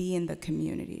be in the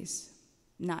communities,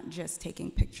 not just taking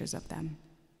pictures of them.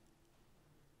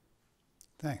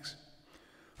 Thanks.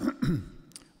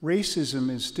 Racism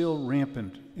is still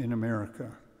rampant in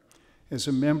America. As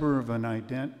a member of an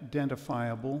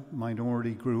identifiable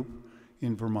minority group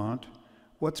in Vermont,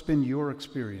 what's been your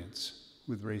experience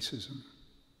with racism?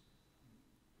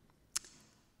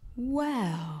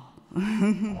 Well,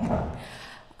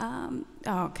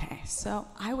 okay, so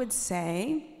I would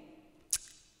say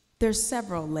there's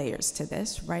several layers to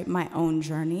this, right? My own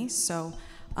journey. So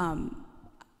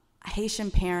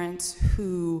Haitian parents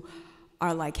who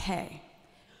are like, hey,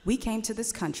 we came to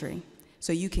this country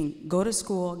so you can go to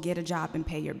school, get a job, and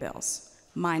pay your bills.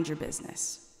 Mind your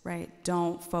business, right?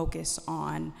 Don't focus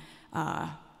on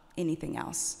anything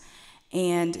else.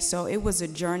 And so it was a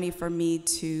journey for me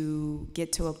to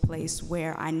get to a place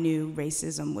where I knew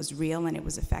racism was real and it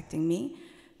was affecting me.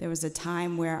 There was a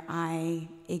time where I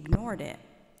ignored it,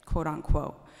 quote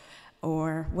unquote,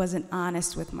 or wasn't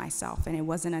honest with myself. And it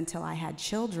wasn't until I had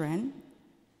children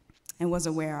and was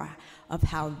aware of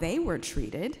how they were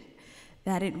treated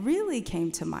that it really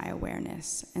came to my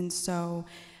awareness. And so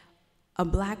a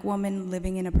Black woman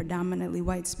living in a predominantly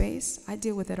white space, I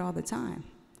deal with it all the time.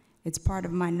 It's part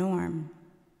of my norm.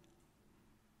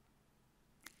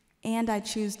 And I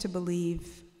choose to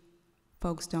believe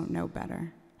folks don't know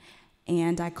better.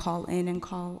 And I call in and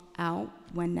call out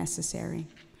when necessary.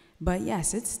 But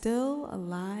yes, it's still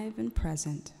alive and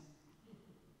present.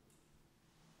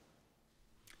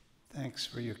 Thanks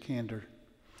for your candor.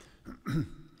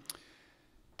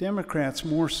 Democrats,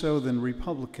 more so than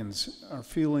Republicans, are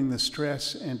feeling the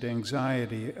stress and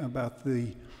anxiety about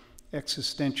the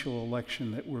existential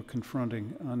election that we're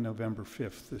confronting on November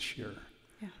 5th this year.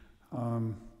 Yeah.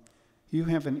 You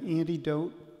have an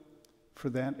antidote for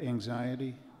that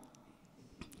anxiety?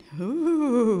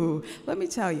 Ooh, let me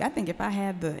tell you, I think if I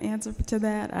had the answer to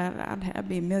that, I'd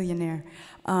be a millionaire.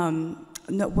 No,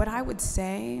 what I would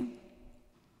say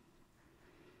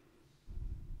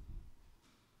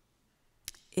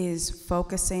is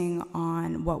focusing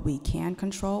on what we can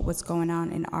control, what's going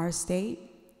on in our state,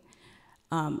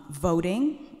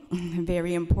 voting,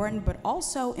 very important, but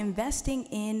also investing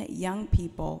in young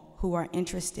people who are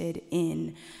interested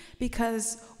in,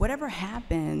 because whatever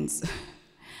happens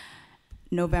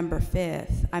November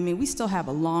 5th, I mean, we still have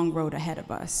a long road ahead of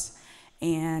us.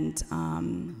 And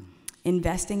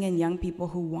investing in young people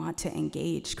who want to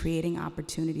engage, creating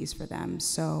opportunities for them.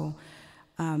 So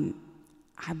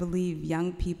I believe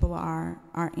young people are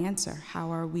our answer.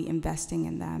 How are we investing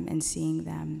in them and seeing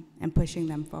them and pushing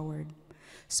them forward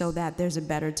so that there's a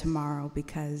better tomorrow?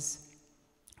 Because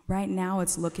right now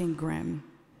it's looking grim.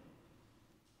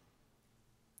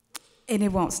 And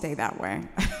it won't stay that way.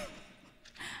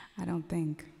 I don't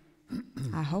think.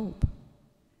 I hope.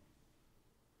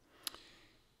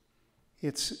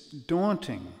 It's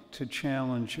daunting to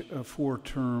challenge a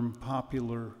four-term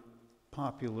popular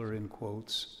in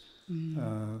quotes,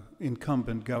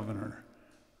 incumbent governor.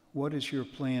 What is your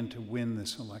plan to win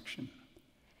this election?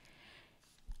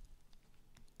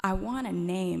 I want to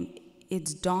name,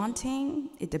 it's daunting.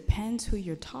 It depends who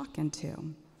you're talking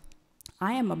to.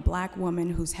 I am a Black woman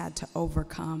who's had to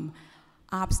overcome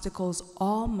obstacles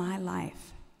all my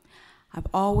life. I've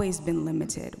always been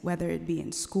limited, whether it be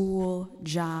in school,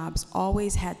 jobs,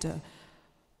 always had to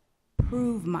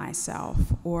prove myself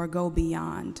or go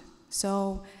beyond.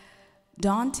 So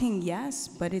daunting, yes,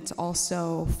 but it's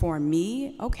also, for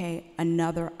me, okay,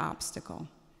 another obstacle.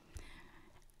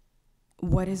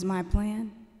 What is my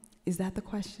plan? Is that the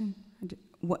question?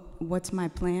 What's my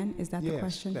plan? Is that the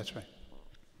question? Yes, that's right.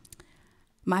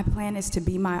 My plan is to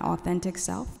be my authentic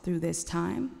self through this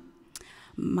time.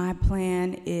 My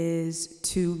plan is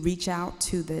to reach out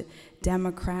to the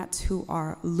Democrats who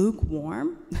are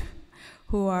lukewarm,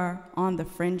 who are on the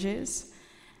fringes,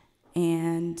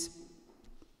 and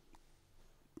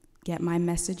get my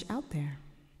message out there.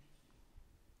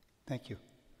 Thank you.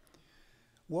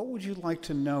 What would you like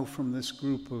to know from this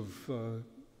group of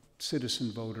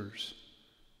citizen voters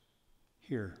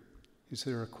here Is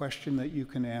there a question that you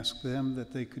can ask them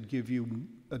that they could give you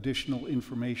additional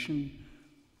information?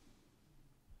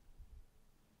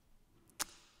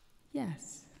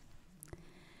 Yes.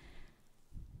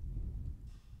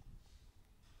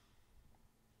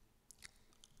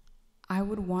 I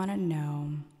would want to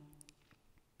know,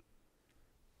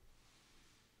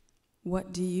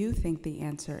 what do you think the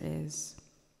answer is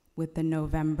with the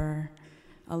November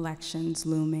elections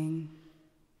looming?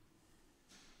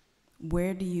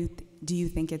 Where do you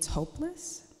think it's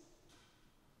hopeless?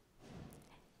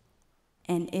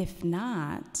 And if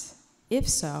not, if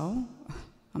so,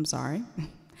 I'm sorry,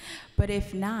 but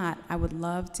if not, I would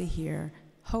love to hear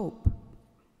hope.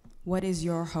 What is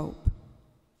your hope?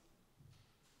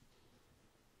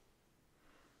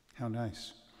 How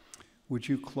nice. Would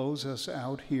you close us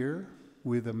out here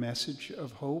with a message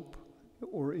of hope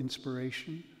or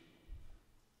inspiration?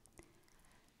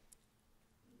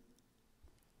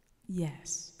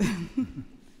 Yes.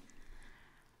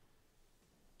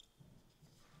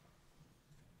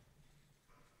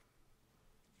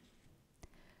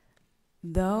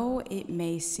 Though it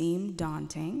may seem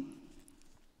daunting,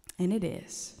 and it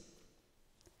is,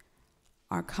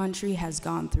 our country has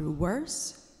gone through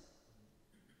worse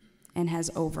and has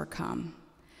overcome.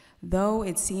 Though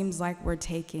it seems like we're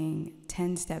taking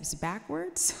 10 steps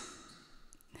backwards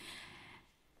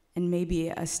and maybe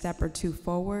a step or two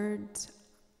forward,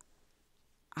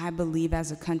 I believe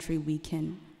as a country we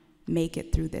can make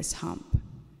it through this hump.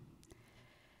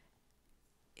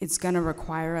 It's going to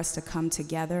require us to come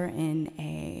together in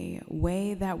a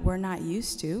way that we're not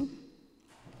used to,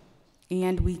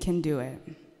 and we can do it.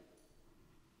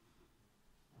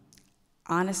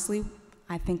 Honestly,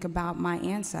 I think about my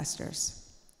ancestors.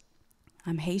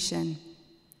 I'm Haitian,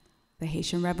 the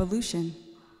Haitian Revolution,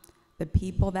 the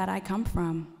people that I come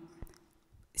from.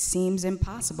 Seems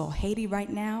impossible. Haiti right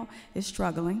now is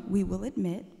struggling, we will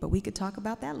admit, but we could talk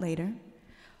about that later.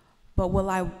 But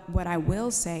what I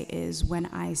will say is when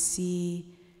I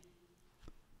see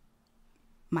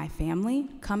my family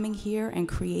coming here and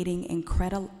creating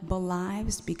incredible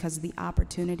lives because of the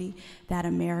opportunity that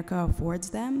America affords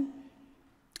them,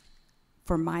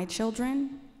 for my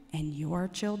children and your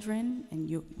children and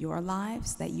your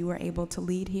lives that you are able to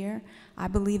lead here, I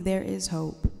believe there is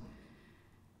hope.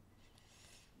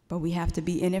 But we have to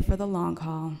be in it for the long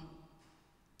haul.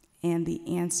 And the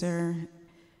answer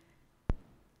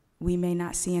we may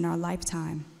not see in our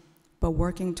lifetime, but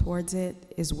working towards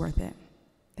it is worth it.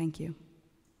 Thank you.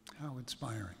 How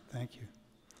inspiring. Thank you.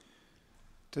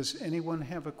 Does anyone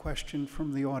have a question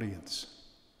from the audience?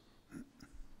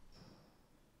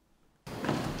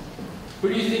 Who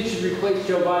do you think should replace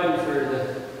Joe Biden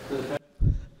for the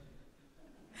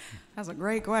That's a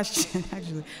great question,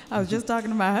 actually. I was just talking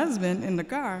to my husband in the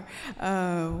car.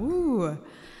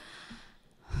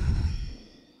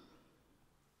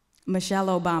 Michelle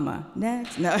Obama.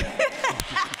 Next. No.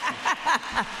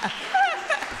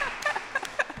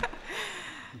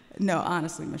 No,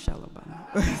 honestly, Michelle Obama.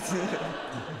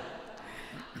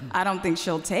 I don't think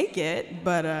she'll take it,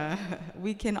 but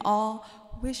we can all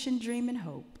wish and dream and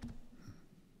hope.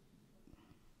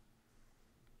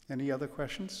 Any other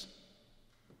questions?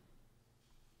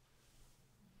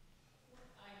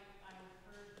 I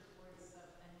heard the voice of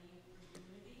a need for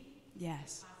unity.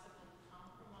 Yes. Possibly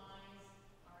compromise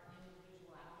our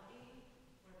individuality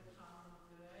for the common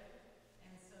good.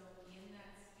 And so in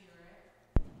that spirit,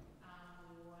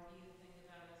 what do you think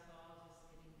about us all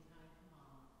just getting behind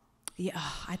Kamala? Yeah,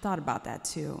 I thought about that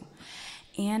too.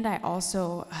 And I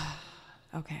also,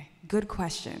 okay, good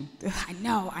question. I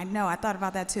know, I thought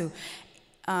about that too.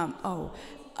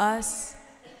 Us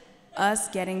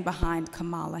getting behind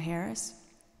Kamala Harris.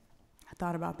 I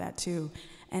thought about that too.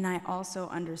 And I also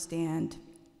understand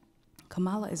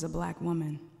Kamala is a black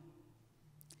woman.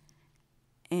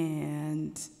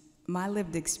 And my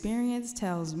lived experience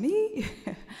tells me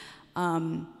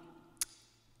in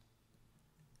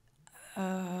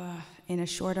a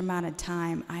short amount of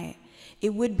time,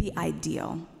 it would be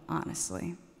ideal,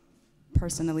 honestly,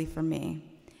 personally for me.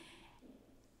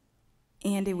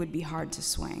 And it would be hard to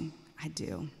swing. I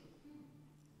do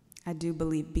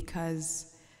believe,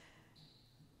 because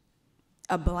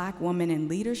a black woman in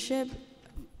leadership,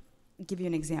 I'll give you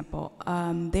an example.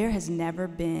 There has never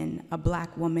been a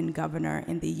black woman governor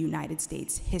in the United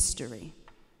States history.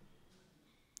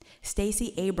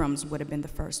 Stacey Abrams would have been the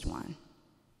first one.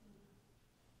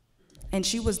 And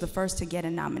she was the first to get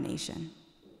a nomination.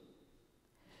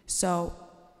 So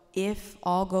if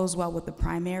all goes well with the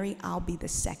primary, I'll be the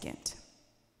second,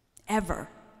 ever.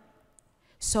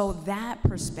 So that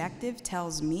perspective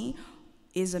tells me,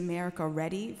 is America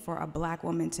ready for a black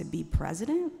woman to be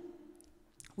president?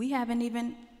 We haven't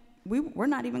even, we're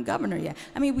not even governor yet.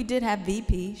 I mean, we did have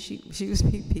VP, she was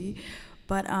VP,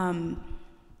 but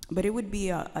it would be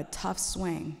a tough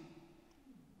swing.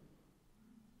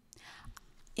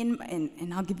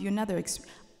 And I'll give you another,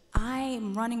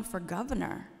 I'm running for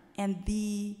governor, and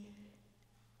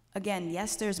again,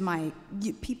 yes,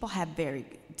 people have very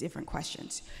different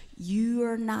questions.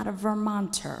 You're not a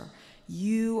Vermonter.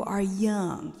 You are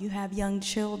young. You have young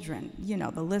children. You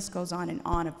know, the list goes on and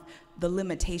on of the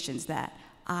limitations that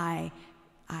I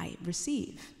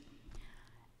receive.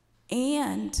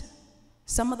 And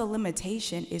some of the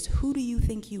limitation is, who do you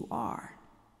think you are?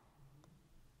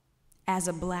 As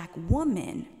a black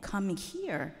woman coming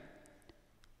here,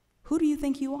 who do you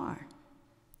think you are?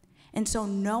 And so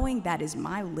knowing that is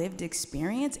my lived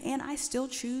experience, and I still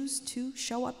choose to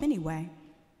show up anyway.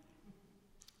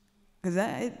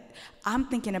 Because I'm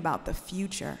thinking about the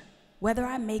future. Whether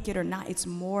I make it or not, it's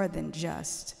more than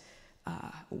just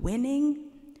winning,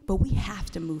 but we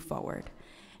have to move forward.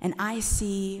 And I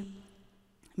see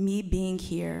me being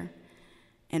here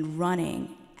and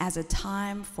running as a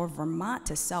time for Vermont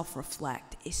to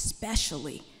self-reflect,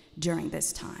 especially during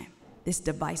this time, this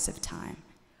divisive time.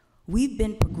 We've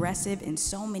been progressive in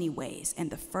so many ways and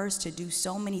the first to do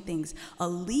so many things, a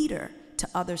leader to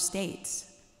other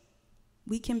states.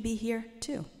 We can be here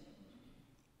too.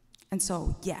 And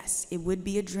so, yes, it would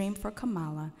be a dream for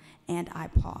Kamala, and I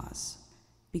pause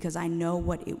because I know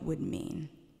what it would mean.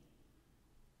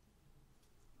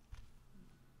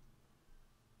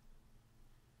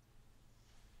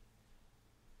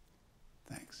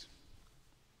 Thanks.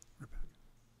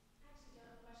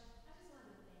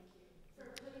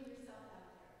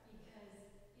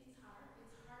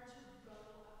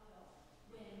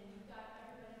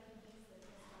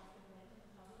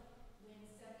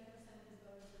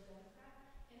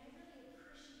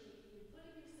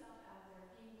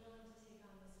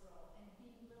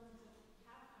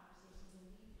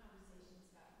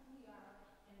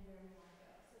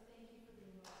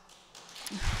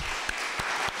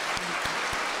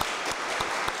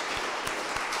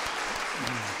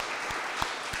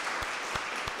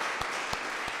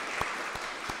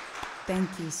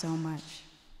 Thank you so much.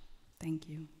 Thank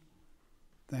you.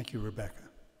 Thank you, Rebecca.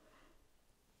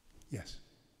 Yes.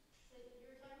 So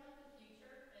you were talking about the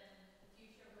future, and the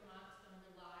future of Vermont is going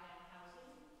to rely on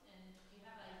housing. And do you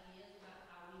have ideas about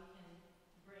how we can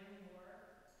bring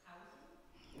more housing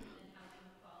and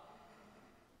housing equality?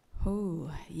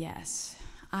 Oh, yes.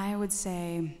 I would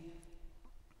say,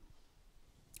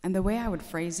 and the way I would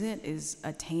phrase it is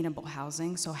attainable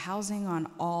housing. So housing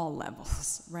on all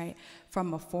levels, right?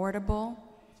 From affordable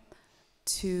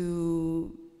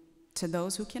to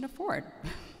those who can afford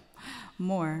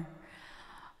more.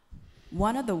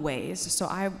 One of the ways, so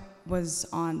I was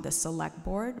on the select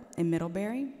board in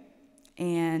Middlebury,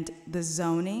 and the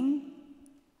zoning,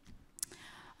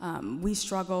 we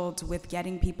struggled with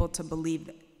getting people to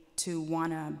believe, to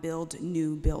want to build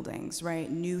new buildings, right?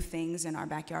 New things in our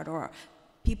backyard, or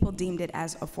people deemed it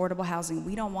as affordable housing.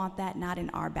 We don't want that, not in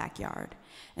our backyard.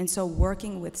 And so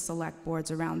working with select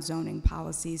boards around zoning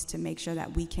policies to make sure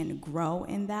that we can grow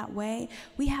in that way.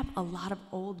 We have a lot of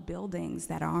old buildings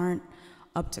that aren't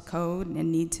up to code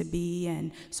and need to be,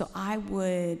 and so I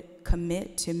would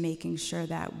commit to making sure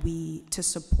that to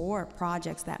support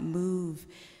projects that move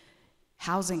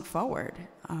housing forward.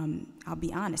 I'll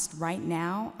be honest, right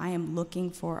now I am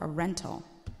looking for a rental.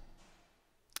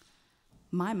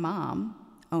 My mom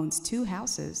owns 2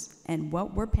 houses, and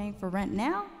what we're paying for rent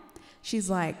now, she's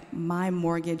like, my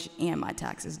mortgage and my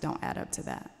taxes don't add up to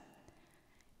that.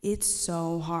 It's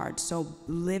so hard. So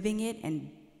living it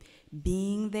and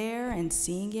being there and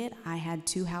seeing it, I had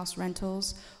 2 house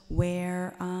rentals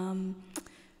where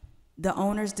the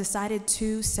owners decided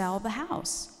to sell the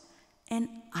house, and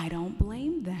I don't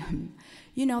blame them.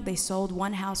 You know, they sold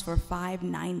one house for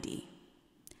 $590.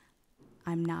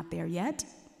 I'm not there yet.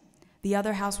 The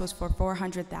other house was for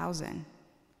 $400,000.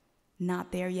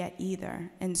 Not there yet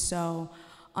either. And so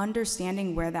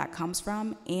understanding where that comes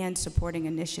from and supporting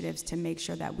initiatives to make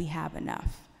sure that we have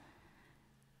enough.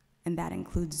 And that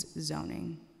includes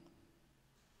zoning.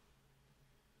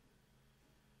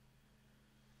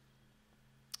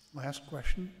 Last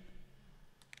question.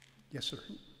 Yes, sir.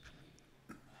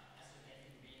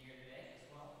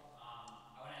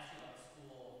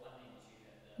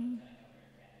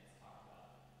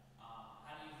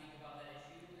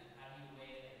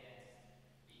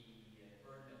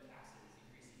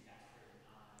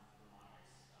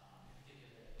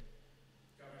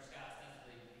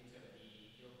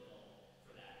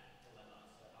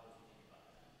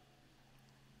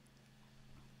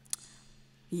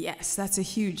 Yes, that's a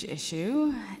huge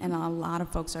issue, and a lot of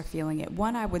folks are feeling it.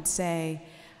 One, I would say,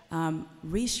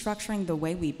 restructuring the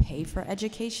way we pay for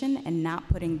education and not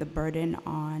putting the burden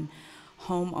on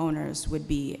homeowners would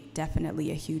be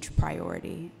definitely a huge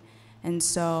priority. And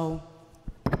so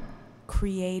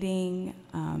creating,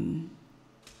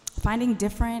 finding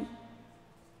different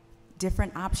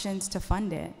options to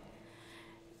fund it,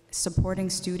 supporting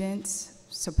students,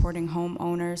 supporting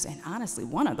homeowners, and honestly,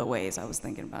 one of the ways I was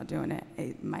thinking about doing it,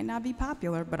 it might not be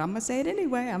popular, but I'm gonna say it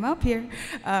anyway, I'm up here,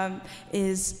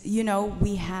 is, you know,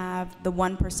 we have the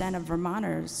 1% of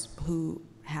Vermonters who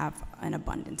have an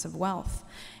abundance of wealth.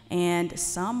 And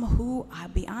some who, I'll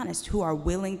be honest, who are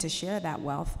willing to share that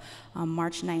wealth. On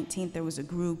March 19th, there was a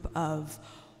group of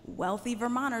wealthy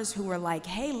Vermonters who were like,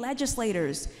 hey,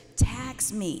 legislators,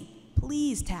 tax me.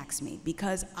 Please tax me,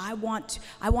 because I want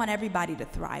everybody to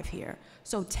thrive here.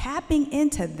 So tapping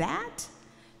into that,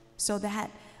 so that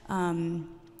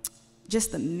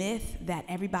just the myth that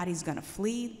everybody's gonna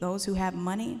flee, those who have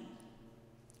money,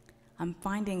 I'm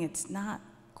finding it's not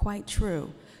quite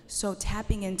true. So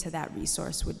tapping into that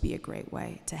resource would be a great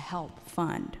way to help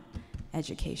fund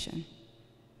education.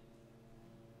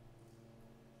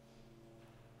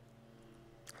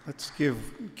 Let's give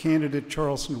candidate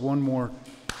Charleston one more.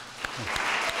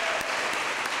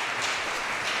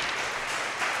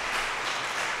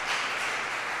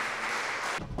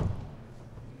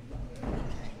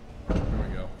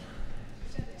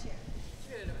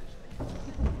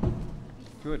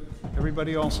 Good.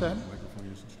 Everybody all set?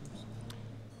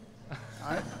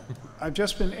 I've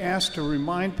just been asked to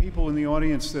remind people in the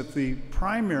audience that the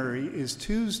primary is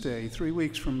Tuesday, 3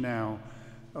 weeks from now,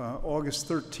 August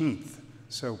 13th.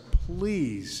 So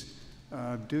please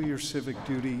do your civic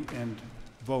duty and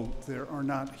vote. There are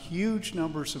not huge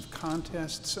numbers of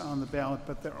contests on the ballot,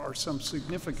 but there are some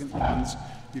significant ones.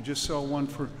 You just saw one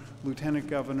for Lieutenant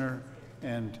Governor,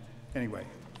 and anyway,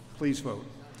 please vote.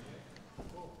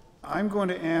 I'm going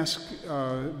to ask,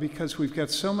 because we've got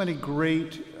so many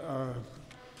great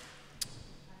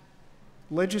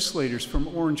legislators from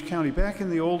Orange County. Back in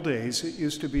the old days, it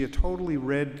used to be a totally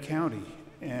red county,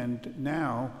 and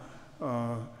now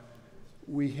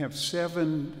we have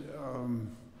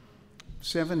seven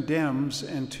Dems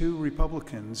and 2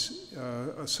 Republicans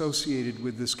associated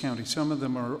with this county. Some of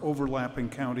them are overlapping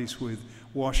counties with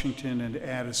Washington and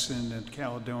Addison and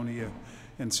Caledonia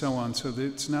and so on, so that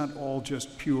it's not all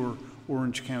just pure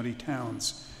Orange County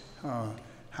towns.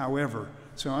 However,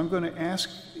 so I'm going to ask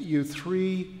you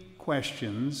 3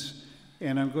 questions,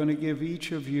 and I'm going to give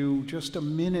each of you just a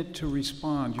minute to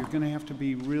respond. You're going to have to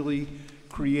be really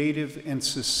creative and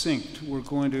succinct. We're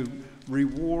going to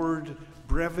reward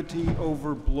brevity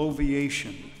over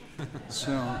bloviation.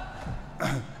 So,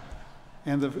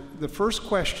 and the first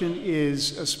question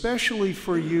is especially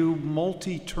for you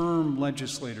multi-term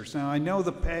legislators. Now, I know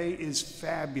the pay is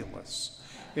fabulous,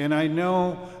 and I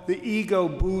know the ego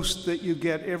boost that you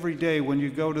get every day when you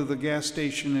go to the gas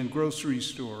station and grocery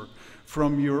store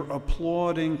from your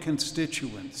applauding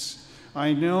constituents.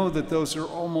 I know that those are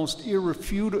almost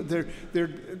irrefutable.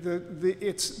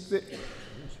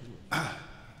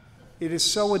 It is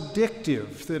so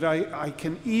addictive that I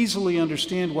can easily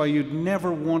understand why you'd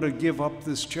never want to give up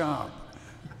this job.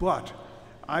 But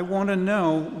I want to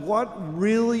know what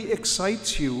really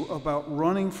excites you about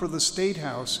running for the State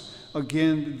House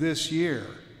again this year.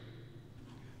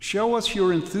 Show us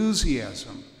your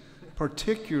enthusiasm,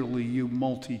 particularly you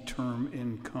multi-term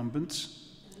incumbents.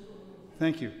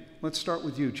 Thank you. Let's start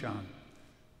with you, John.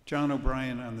 John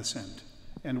O'Brien on this end.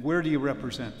 And where do you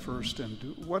represent first, and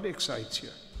what excites you?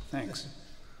 Thanks.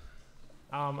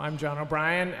 I'm John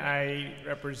O'Brien. I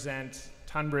represent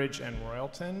Tunbridge and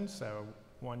Royalton, so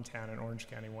one town in Orange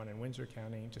County, one in Windsor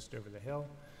County, just over the hill.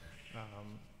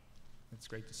 It's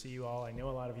great to see you all. I know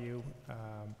a lot of you.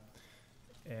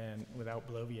 And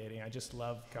without bloviating, I just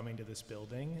love coming to this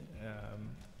building.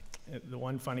 The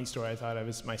one funny story I thought of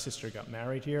is my sister got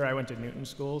married here. I went to Newton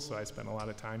School, so I spent a lot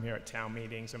of time here at town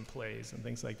meetings and plays and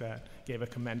things like that. Gave a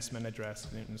commencement address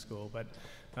at Newton School. But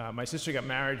my sister got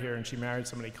married here, and she married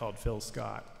somebody called Phil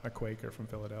Scott, a Quaker from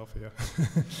Philadelphia.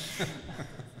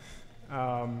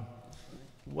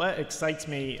 What excites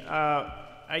me?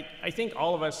 I think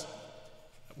all of us,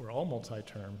 we're all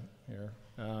multi-term here.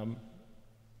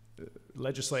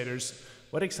 Legislators,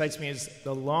 what excites me is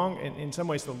in some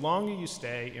ways, the longer you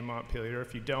stay in Montpelier,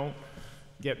 if you don't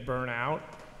get burnt out,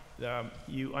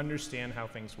 you understand how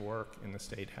things work in the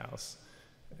State House.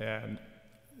 And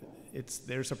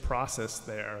there's a process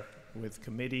there with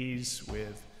committees,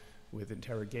 with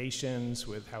interrogations,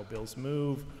 with how bills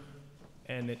move,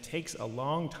 and it takes a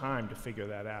long time to figure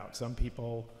that out. Some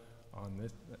people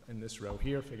in this row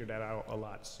here figured that out a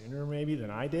lot sooner maybe than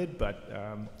I did, but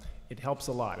it helps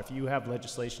a lot. If you have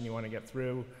legislation you want to get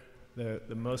through,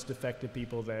 the most effective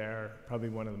people there, probably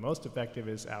one of the most effective,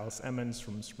 is Alice Emmons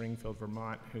from Springfield,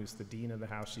 Vermont, who's the dean of the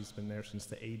House. She's been there since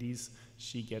the 80s.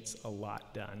 She gets a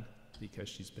lot done because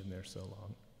she's been there so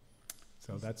long.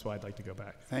 So that's why I'd like to go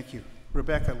back. Thank you.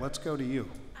 Rebecca, let's go to you.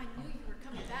 I knew you were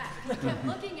coming back. You kept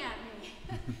looking at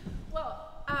me. Well,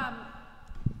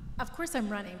 of course I'm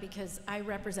running because I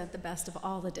represent the best of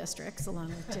all the districts along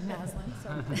with Jim Haslam.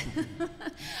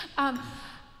 So.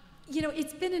 You know,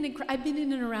 it's been I've been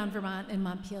in and around Vermont and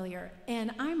Montpelier, and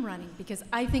I'm running because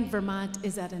I think Vermont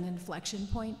is at an inflection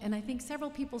point, and I think several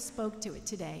people spoke to it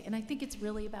today, and I think it's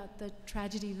really about the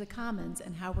tragedy of the commons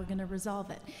and how we're going to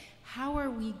resolve it. How are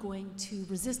we going to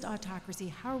resist autocracy?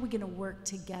 How are we going to work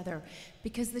together?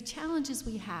 Because the challenges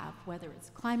we have, whether it's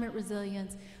climate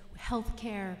resilience,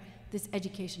 healthcare, this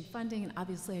education funding, and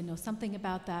obviously I know something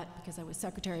about that because I was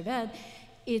Secretary of Ed,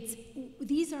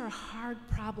 these are hard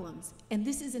problems, and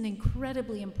this is an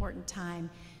incredibly important time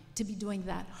to be doing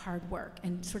that hard work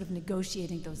and sort of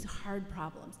negotiating those hard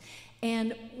problems.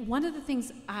 And one of the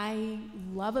things I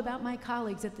love about my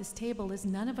colleagues at this table is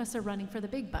none of us are running for the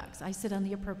big bucks. I sit on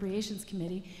the Appropriations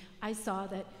Committee. I saw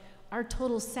that our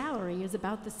total salary is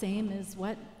about the same as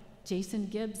what Jason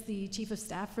Gibbs, the Chief of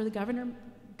Staff for the Governor,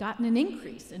 gotten an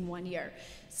increase in 1 year.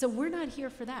 So we're not here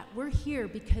for that. We're here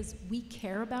because we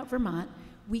care about Vermont,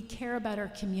 we care about our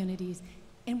communities,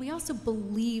 and we also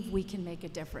believe we can make a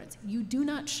difference. You do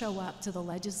not show up to the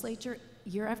legislature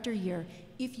year after year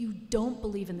if you don't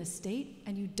believe in the state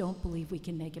and you don't believe we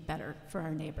can make it better for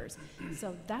our neighbors.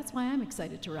 So that's why I'm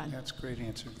excited to run. That's a great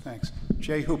answer. Thanks.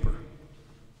 Jay Hooper.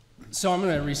 So I'm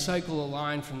going to recycle a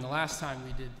line from the last time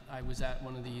I was at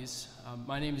one of these.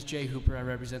 My name is Jay Hooper. I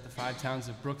represent the 5 towns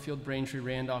of Brookfield, Braintree,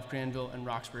 Randolph, Granville, and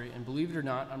Roxbury. And believe it or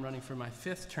not, I'm running for my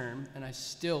 5th term, and I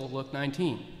still look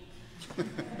 19.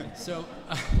 So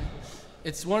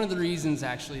it's one of the reasons,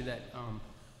 actually, that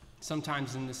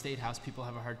sometimes in the State House, people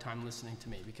have a hard time listening to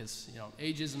me because, you know,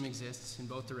 ageism exists in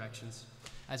both directions,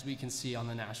 as we can see on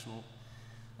the national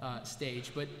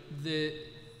stage. But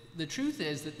the truth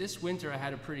is that this winter I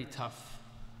had a pretty tough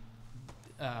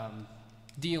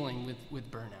dealing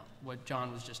with burnout, what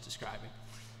John was just describing.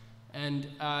 And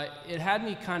it had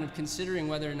me kind of considering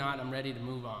whether or not I'm ready to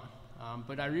move on.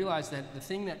 But I realized that the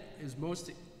thing that is most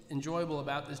enjoyable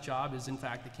about this job is, in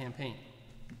fact, the campaign.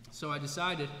 So I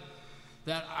decided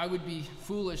that I would be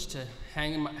foolish to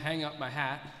hang up my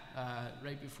hat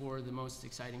right before the most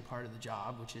exciting part of the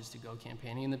job, which is to go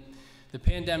campaigning. And the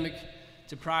pandemic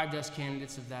deprived us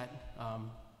candidates of that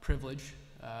privilege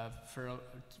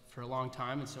for a long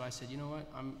time, and so I said, you know what,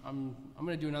 I'm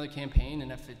going to do another campaign,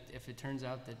 and if it turns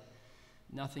out that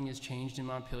nothing has changed in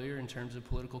Montpelier in terms of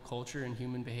political culture and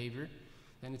human behavior,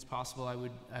 then it's possible I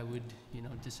would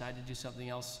decide to do something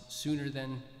else sooner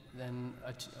than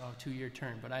a 2-year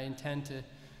term. But I intend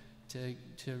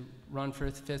to run for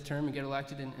a 5th term and get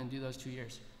elected and do those 2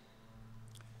 years.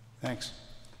 Thanks.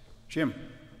 Jim.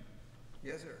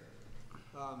 Yes, sir.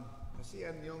 I see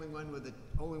I'm the only one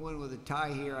with a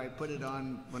tie here. I put it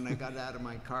on when I got out of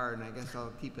my car, and I guess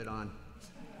I'll keep it on.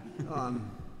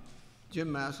 Jim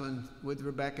Maslin with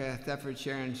Rebecca, Thetford,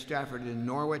 Sharon, Stratford, and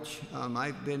Norwich.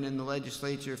 I've been in the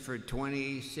legislature for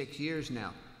 26 years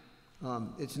now.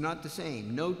 It's not the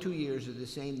same. No 2 years are the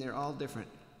same. They're all different.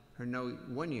 Or no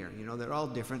 1 year. You know, they're all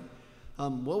different.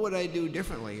 What would I do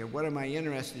differently, or what am I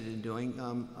interested in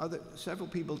doing? Several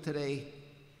people today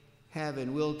have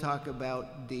and will talk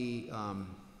about the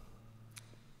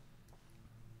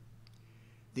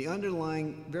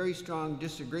underlying very strong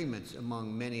disagreements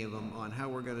among many of them on how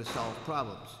we're going to solve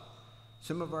problems.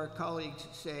 Some of our colleagues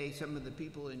say, some of the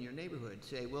people in your neighborhood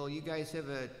say, well, you guys have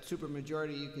a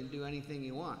supermajority, you can do anything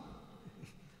you want.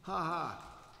 Ha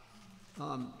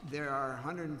ha. There are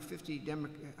 150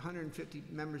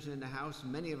 members in the House,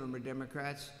 many of them are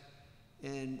Democrats,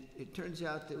 and it turns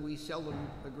out that we seldom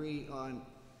agree on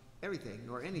everything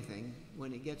or anything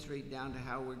when it gets right down to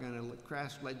how we're going to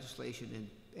craft legislation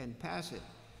and pass it.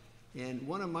 And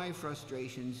one of my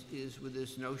frustrations is with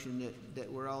this notion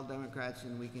that we're all Democrats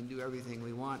and we can do everything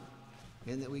we want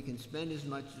and that we can spend as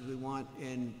much as we want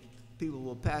and people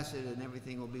will pass it and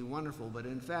everything will be wonderful. But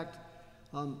in fact,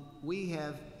 we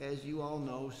have, as you all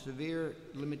know, severe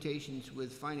limitations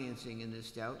with financing in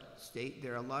this state.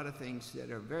 There are a lot of things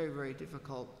that are very, very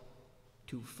difficult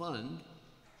to fund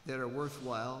that are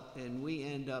worthwhile, and we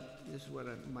end up, this is what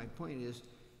my point is,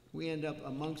 we end up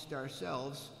amongst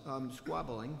ourselves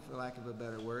squabbling, for lack of a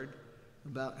better word,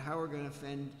 about how we're going to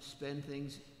spend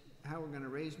things, how we're going to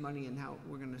raise money and how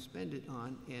we're going to spend it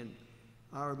on. And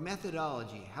our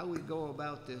methodology, how we go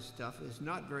about this stuff, is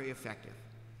not very effective.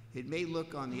 It may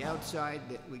look on the outside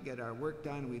that we get our work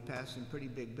done, we pass some pretty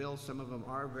big bills. Some of them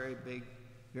are very big,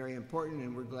 very important,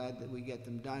 and we're glad that we get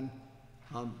them done.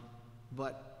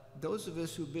 But those of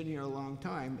us who've been here a long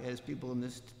time, as people in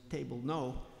this table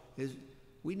know, is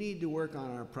we need to work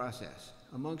on our process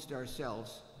amongst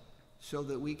ourselves so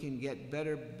that we can get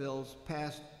better bills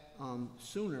passed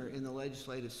sooner in the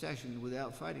legislative session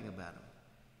without fighting about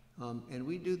them. And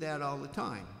we do that all the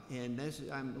time. And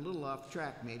I'm a little off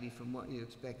track maybe from what you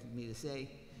expected me to say,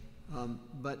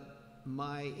 but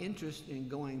my interest in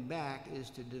going back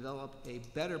is to develop a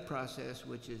better process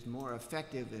which is more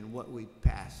effective in what we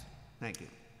pass. Thank you.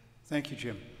 Thank you,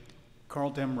 Jim.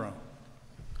 Carl Demrow.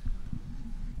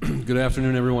 Good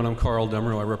afternoon, everyone. I'm Carl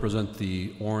Demrow. I represent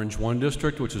the Orange 1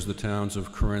 District, which is the towns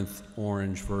of Corinth,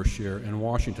 Orange, Vershire, and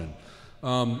Washington.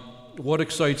 What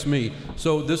excites me?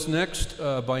 So this next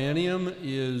biennium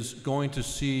is going to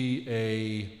see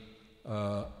a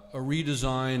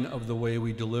redesign of the way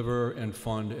we deliver and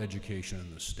fund education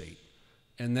in the state.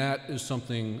 And that is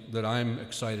something that I'm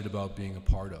excited about being a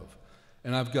part of.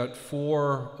 And I've got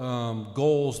 4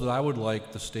 goals that I would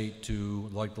like the state to,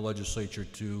 like the legislature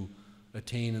to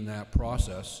attain in that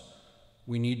process.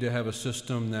 We need to have a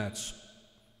system that's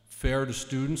fair to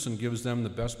students and gives them the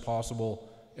best possible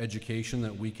education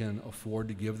that we can afford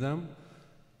to give them.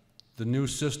 The new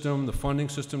system, the funding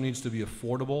system, needs to be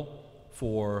affordable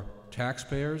for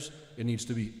taxpayers. It needs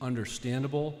to be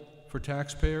understandable for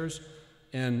taxpayers.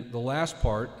 And the last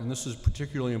part, and this is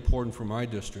particularly important for my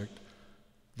district,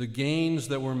 the gains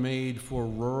that were made for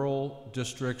rural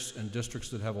districts and districts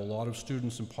that have a lot of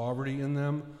students in poverty in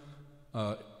them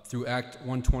through Act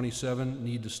 127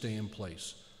 need to stay in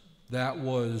place. That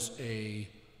was a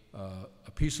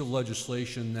piece of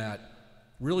legislation that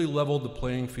really leveled the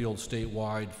playing field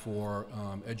statewide for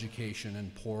education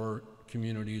in poor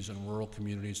communities and rural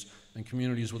communities and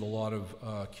communities with a lot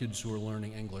of kids who are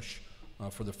learning English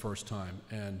for the first time.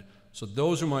 And so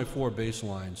those are my 4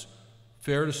 baselines: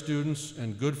 fair to students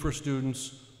and good for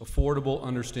students, affordable,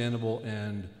 understandable,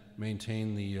 and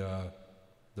maintain the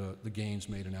gains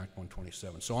made in Act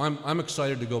 127. So I'm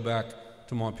excited to go back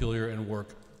to Montpelier and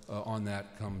work on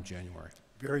that come January.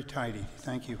 Very tidy.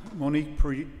 Thank you. Monique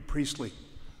Priestley.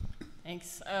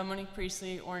 Thanks. Monique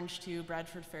Priestley, Orange 2,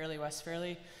 Bradford Fairleigh, West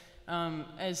Fairleigh.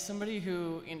 As somebody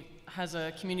who has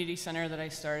a community center that I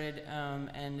started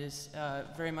and is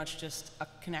very much just a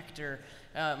connector,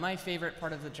 my favorite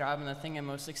part of the job and the thing I'm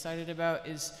most excited about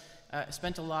is I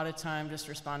spent a lot of time just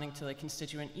responding to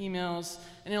constituent emails,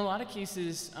 and in a lot of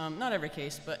cases, not every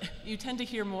case, but you tend to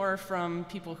hear more from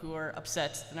people who are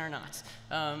upset than are not,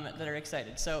 that are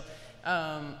excited. So,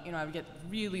 I would get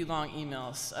really long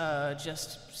emails,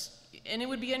 and it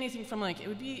would be anything from it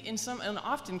would be in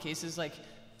often cases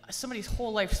somebody's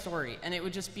whole life story, and it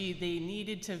would just be they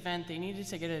needed to vent, they needed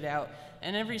to get it out,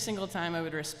 and every single time I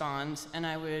would respond and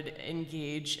I would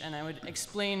engage and I would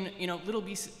explain little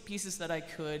pieces that I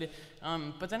could,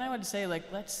 but then I would say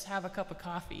let's have a cup of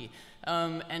coffee,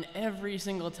 and every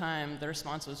single time the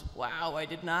response was, wow, I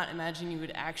did not imagine you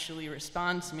would actually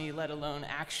respond to me, let alone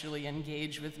actually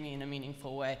engage with me in a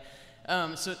meaningful way.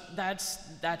 So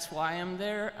that's why I'm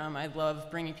there. I love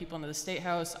bringing people into the State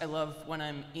House. I love when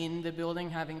I'm in the building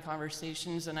having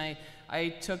conversations, and I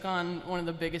took on one of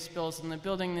the biggest bills in the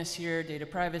building this year, data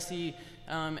privacy,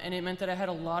 and it meant that I had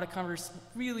a lot of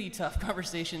really tough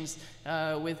conversations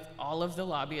with all of the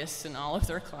lobbyists and all of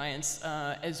their clients,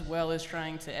 as well as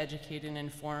trying to educate and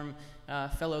inform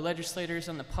fellow legislators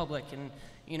and the public. And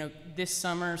this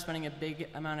summer, spending a big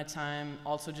amount of time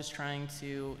also just trying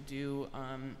to do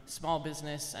small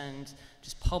business and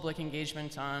just public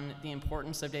engagement on the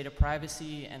importance of data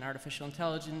privacy and artificial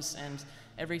intelligence and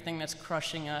everything that's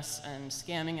crushing us and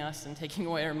scamming us and taking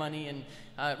away our money and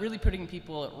really putting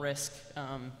people at risk.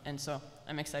 And so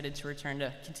I'm excited to return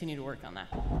to continue to work on that.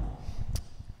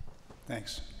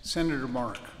 Thanks. Senator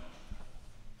Mark.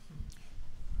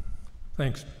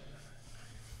 Thanks.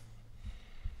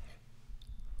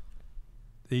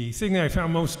 The thing that I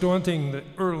found most daunting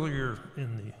earlier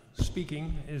in the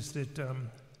speaking is that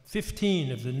 15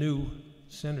 of the new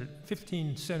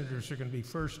 15 senators are going to be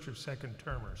first or second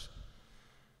termers.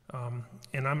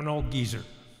 And I'm an old geezer.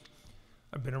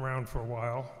 I've been around for a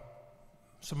while.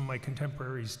 Some of my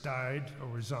contemporaries died or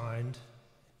resigned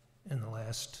in the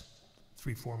last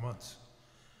 3-4 months.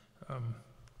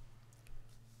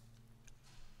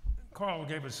 Carl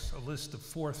gave us a list of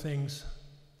 4 things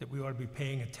that we ought to be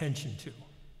paying attention to.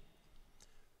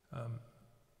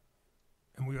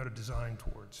 And we ought to design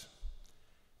towards.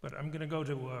 But I'm going to go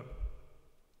to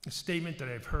a statement that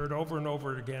I've heard over and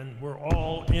over again. We're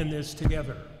all in this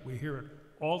together. We hear it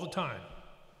all the time.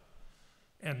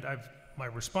 And my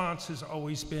response has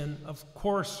always been, of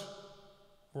course,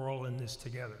 we're all in this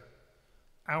together.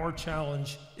 Our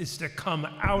challenge is to come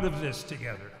out of this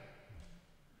together.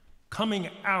 Coming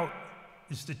out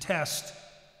is the test,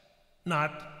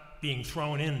 not being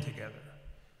thrown in together.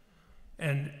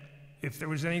 And if there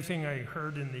was anything I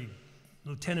heard in the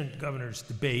Lieutenant Governor's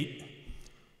debate,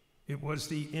 it was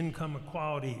the income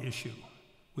equality issue,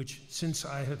 which since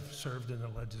I have served in the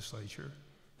legislature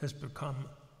has become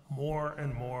more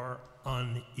and more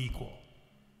unequal.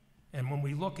 And when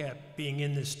we look at being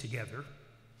in this together,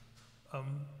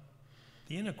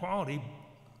 the inequality,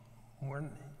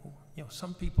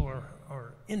 some people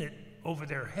are in it over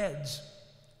their heads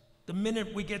the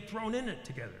minute we get thrown in it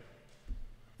together.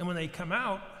 And when they come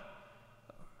out,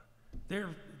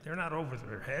 they're not over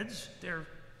their heads, they're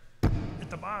at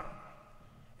the bottom.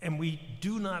 And we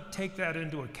do not take that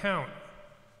into account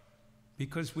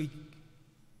because we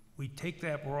take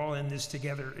that we're all in this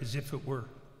together as if it were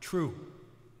true.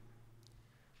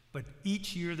 But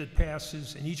each year that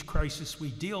passes and each crisis we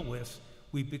deal with,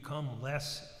 we become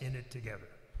less in it together.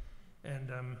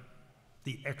 And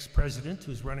the ex-president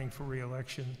who's running for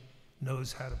re-election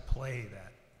knows how to play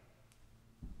that.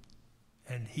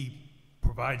 And he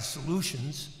provides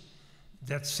solutions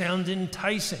that sound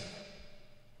enticing.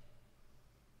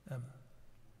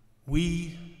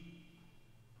 We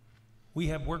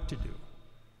have work to do.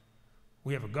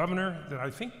 We have a governor that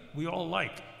I think we all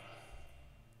like.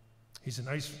 He's a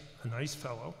nice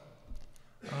fellow.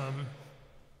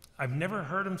 I've never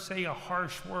heard him say a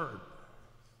harsh word.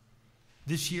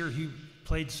 This year he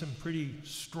played some pretty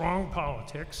strong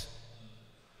politics.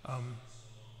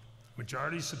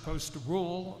 Majority is supposed to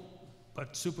rule,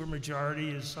 but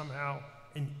supermajority is somehow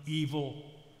an evil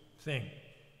thing.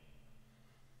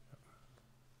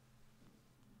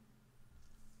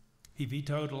 He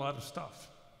vetoed a lot of stuff,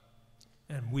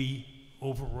 and we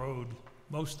overrode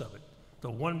most of it. The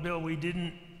one bill we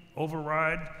didn't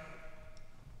override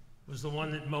was the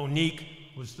one that Monique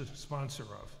was the sponsor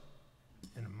of.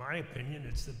 And in my opinion,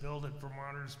 it's the bill that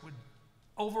Vermonters would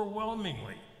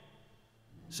overwhelmingly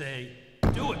say,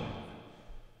 do it.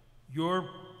 Your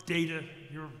data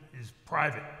is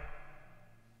private.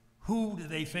 Who do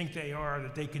they think they are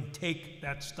that they can take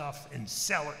that stuff and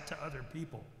sell it to other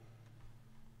people?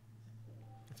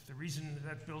 If the reason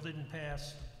that bill didn't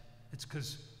pass, it's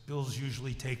because bills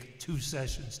usually take 2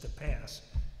 sessions to pass.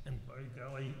 And by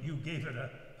golly, you gave it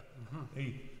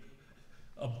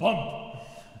a bump,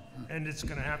 and it's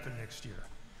going to happen next year.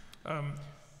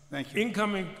 Thank you.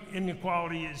 Income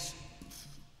inequality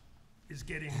is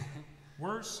getting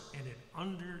worse, and it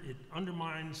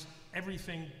undermines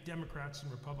everything Democrats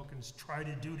and Republicans try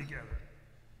to do together.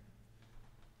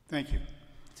 Thank you.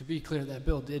 To be clear, that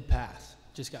bill did pass,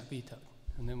 just got vetoed,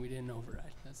 and then we didn't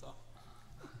override, that's all.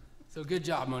 So good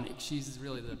job, Monique. She's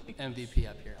really the MVP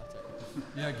up here, I'll tell you.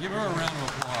 Yeah, give her a round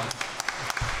of applause.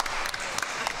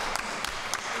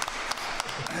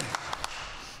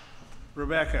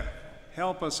 Rebecca,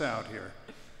 help us out here.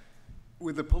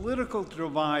 With the political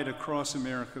divide across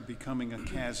America becoming a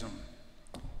chasm,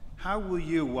 how will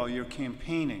you, while you're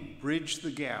campaigning, bridge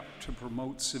the gap to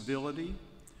promote civility,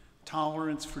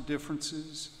 tolerance for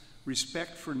differences,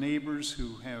 respect for neighbors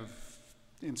who have,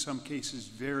 in some cases,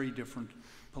 very different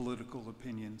political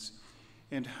opinions?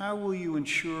 And how will you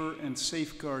ensure and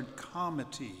safeguard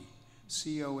comity,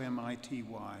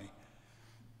 C-O-M-I-T-Y,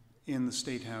 in the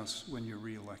State House when you're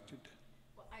reelected?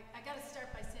 Well, I got to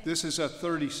start by saying... This is a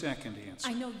 30-second answer.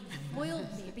 I know you foiled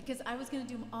me because I was going to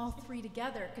do them all 3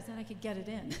 together because then I could get it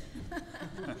in.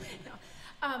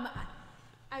 No.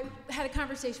 I had a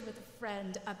conversation with a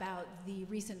friend about the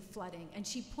recent flooding, and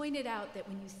she pointed out that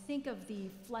when you think of the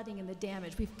flooding and the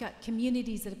damage, we've got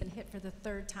communities that have been hit for the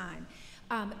 3rd time.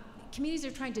 Communities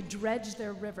are trying to dredge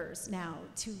their rivers now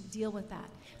to deal with that.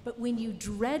 But when you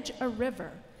dredge a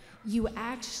river, you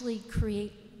actually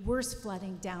create worse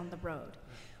flooding down the road.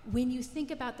 When you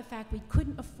think about the fact we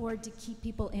couldn't afford to keep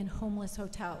people in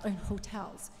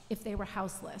hotels if they were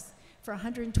houseless for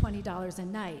 $120 a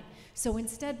night. So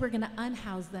instead we're gonna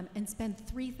unhouse them and spend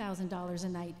 $3,000 a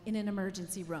night in an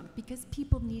emergency room because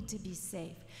people need to be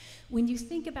safe. When you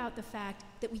think about the fact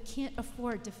that we can't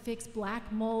afford to fix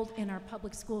black mold in our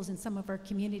public schools in some of our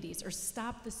communities or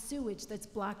stop the sewage that's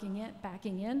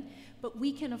backing in, but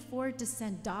we can afford to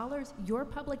send dollars, your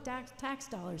public tax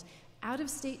dollars, out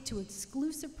of state to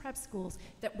exclusive prep schools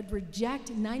that would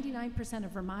reject 99%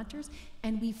 of Vermonters,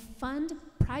 and we fund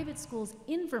private schools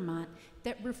in Vermont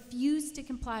that refuse to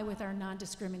comply with our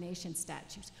non-discrimination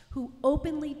statutes, who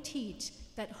openly teach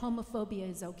that homophobia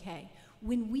is okay.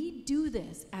 When we do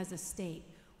this as a state,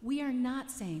 we are not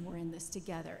saying we're in this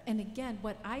together. And again,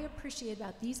 what I appreciate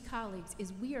about these colleagues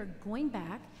is we are going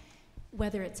back,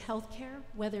 whether it's healthcare,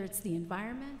 whether it's the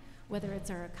environment, whether it's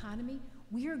our economy,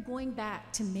 we are going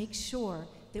back to make sure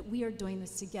that we are doing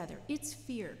this together. It's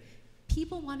fear.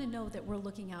 People want to know that we're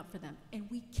looking out for them, and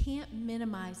we can't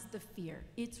minimize the fear.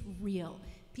 It's real.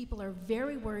 People are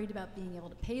very worried about being able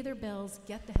to pay their bills,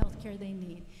 get the health care they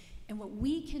need. And what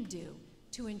we can do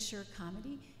to ensure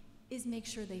comedy is make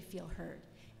sure they feel heard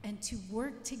and to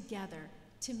work together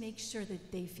to make sure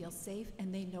that they feel safe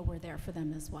and they know we're there for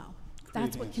them as well.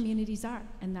 That's what communities are,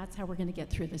 and that's how we're going to get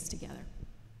through this together.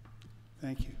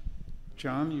 Thank you.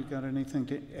 John, you got anything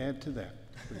to add to that,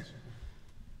 please?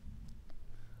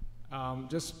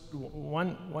 Just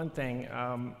one thing.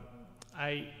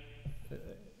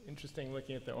 Interesting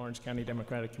looking at the Orange County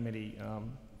Democratic Committee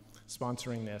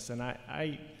sponsoring this, and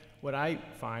what I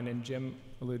find, and Jim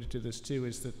alluded to this too,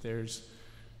 is that there's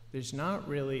not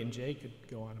really, and Jay could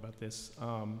go on about this,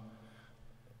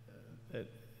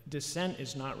 dissent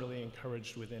is not really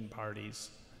encouraged within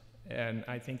parties, and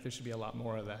I think there should be a lot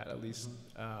more of that, at least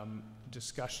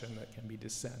discussion that can be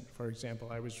dissent. For example,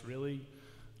 I was really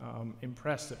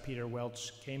impressed that Peter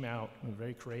Welch came out and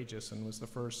very courageous and was the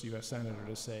first U.S. Senator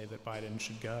to say that Biden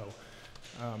should go.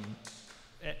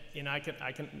 And I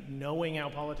can, knowing how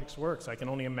politics works, I can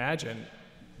only imagine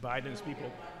Biden's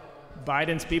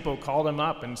people called him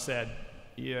up and said,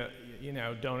 you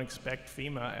know, don't expect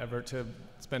FEMA ever to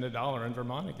spend $1 in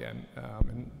Vermont again.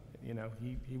 And you know,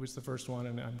 he was the first one,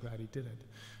 and I'm glad he did it.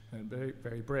 And very,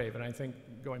 very brave. And I think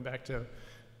going back to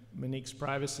Monique's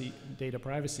data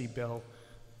privacy bill,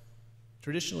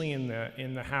 traditionally in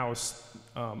the House,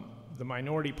 the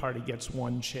minority party gets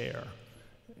one chair.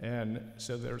 And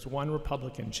so there's one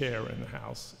Republican chair in the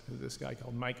House, this guy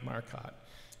called Mike Marcotte.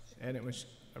 And it was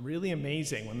really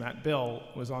amazing when that bill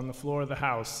was on the floor of the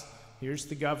House. Here's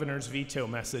the governor's veto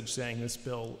message saying this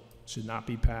bill should not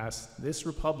be passed. This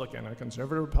Republican, a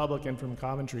conservative Republican from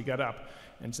Coventry, got up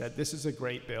and said, this is a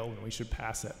great bill and we should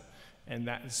pass it. And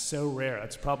that is so rare.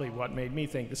 That's probably what made me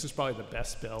think this is probably the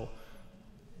best bill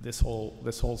this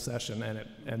whole session,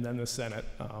 and then the Senate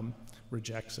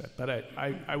rejects it. But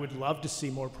I would love to see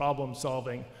more problem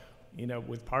solving, you know,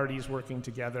 with parties working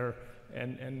together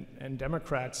and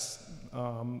Democrats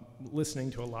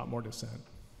listening to a lot more dissent.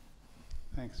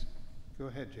 Thanks. Go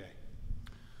ahead, Jay.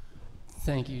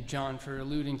 Thank you, John, for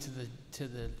alluding to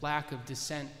the lack of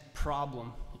dissent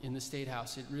problem in the State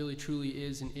House. It really, truly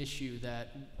is an issue that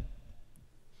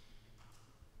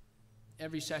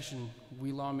every session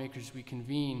we lawmakers, we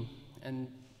convene, and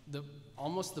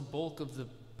almost the bulk of the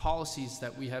policies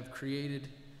that we have created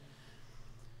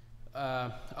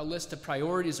a list of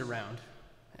priorities around,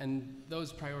 and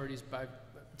those priorities,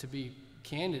 to be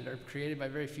candid, are created by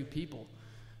very few people.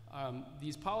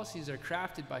 These policies are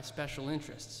crafted by special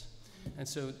interests. And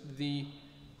so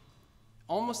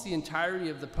almost the entirety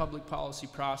of the public policy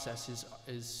process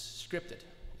is scripted.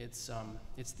 It's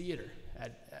theater,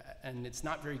 and it's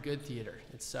not very good theater.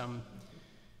 It's a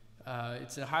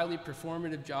highly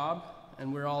performative job,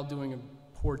 and we're all doing a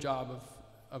poor job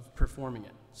of performing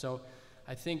it. So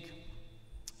I think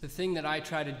the thing that I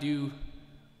try to do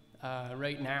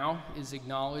right now is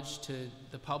acknowledge to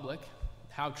the public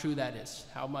how true that is,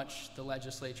 how much the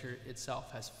legislature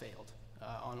itself has failed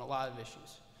on a lot of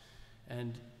issues.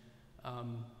 And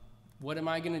what am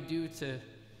I going to do to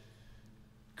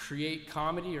create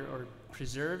comedy or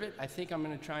preserve it? I think I'm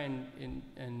going to try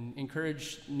and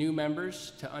encourage new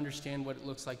members to understand what it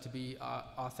looks like to be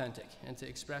authentic and to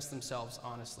express themselves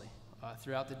honestly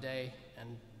throughout the day,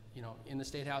 and in the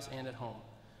State House and at home.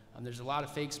 There's a lot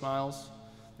of fake smiles.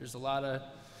 There's a lot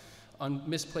of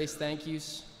misplaced thank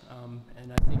yous.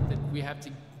 And I think that we have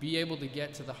to be able to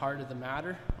get to the heart of the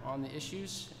matter on the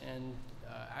issues and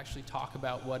actually talk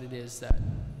about what it is that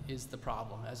is the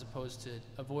problem, as opposed to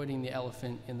avoiding the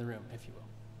elephant in the room, if you will.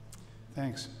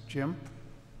 Thanks. Jim?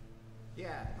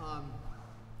 Yeah,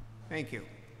 thank you.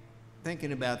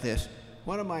 Thinking about this,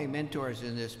 one of my mentors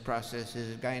in this process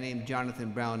is a guy named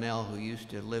Jonathan Brownell, who used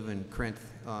to live in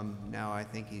Corinth. Now I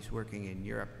think he's working in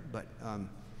Europe. But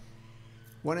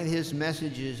one of his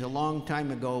messages a long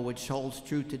time ago, which holds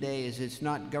true today, is it's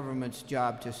not government's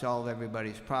job to solve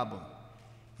everybody's problem.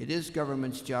 It is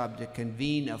government's job to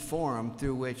convene a forum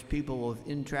through which people with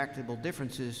intractable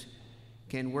differences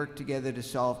can work together to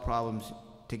solve problems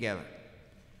together.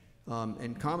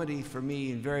 And comedy, for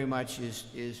me, very much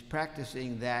is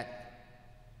practicing that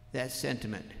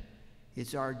sentiment.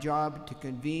 It's our job to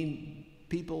convene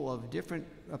people of different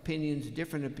opinions,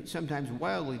 sometimes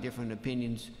wildly different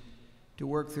opinions, to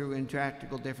work through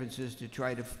intractable differences to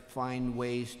try to find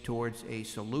ways towards a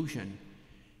solution.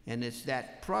 And it's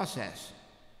that process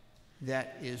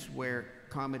that is where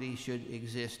comedy should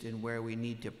exist and where we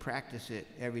need to practice it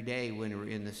every day when we're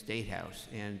in the State House.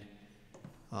 And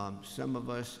some of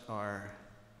us are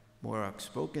more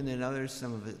outspoken than others,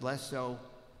 some of it less so,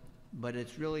 but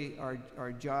it's really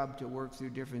our job to work through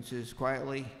differences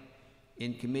quietly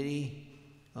in committee,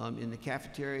 in the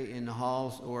cafeteria, in the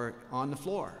halls, or on the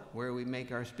floor where we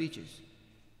make our speeches,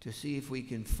 to see if we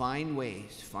can find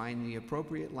ways, find the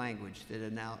appropriate language that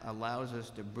allows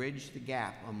us to bridge the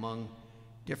gap among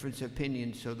different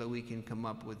opinions so that we can come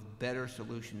up with better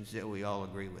solutions that we all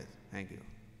agree with. Thank you.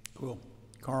 Cool.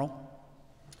 Carl?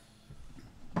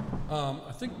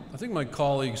 I think my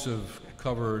colleagues have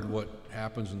covered what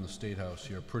happens in the State House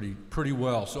here pretty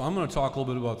well. So I'm going to talk a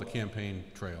little bit about the campaign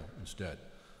trail instead.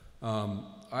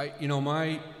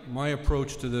 My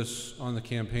approach to this on the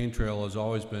campaign trail has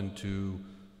always been to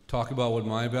talk about what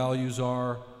my values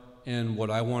are and what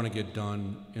I want to get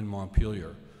done in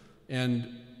Montpelier. And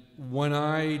when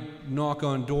I knock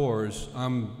on doors,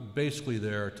 I'm basically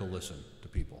there to listen to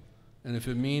people. And if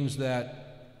it means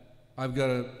that I've got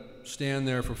to stand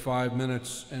there for 5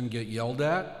 minutes and get yelled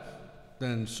at,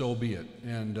 then so be it.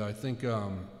 And I think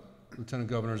Lieutenant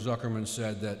Governor Zuckerman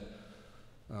said that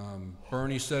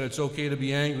Bernie said it's okay to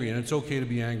be angry, and it's okay to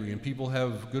be angry. And people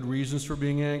have good reasons for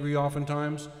being angry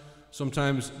oftentimes.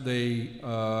 Sometimes they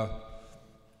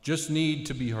just need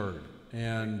to be heard.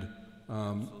 And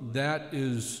that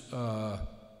is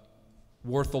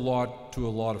worth a lot to a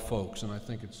lot of folks. And I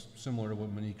think it's similar to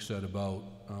what Monique said about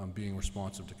being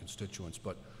responsive to constituents.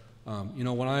 But when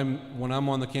I'm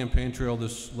on the campaign trail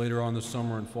later on this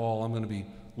summer and fall, I'm going to be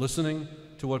listening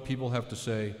to what people have to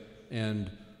say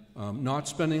and not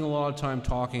spending a lot of time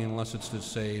talking unless it's to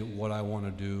say what I want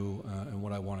to do and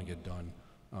what I want to get done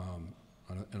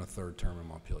in a third term in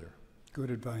Montpelier. Good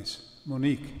advice.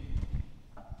 Monique?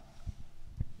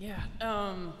 Yeah.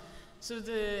 So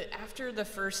after the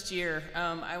first year,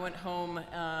 I went home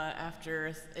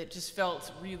after it just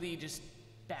felt really just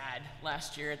bad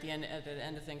last year at the end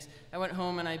of things. I went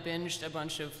home and I binged a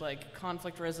bunch of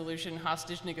conflict resolution,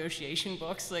 hostage negotiation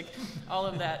books, all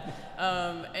of that.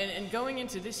 And going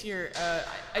into this year,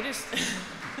 I just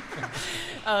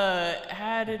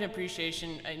had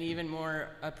an even more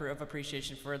of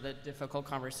appreciation for the difficult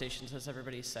conversations, as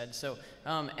everybody said. So,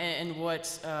 and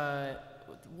what I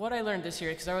learned this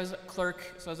year, because I was a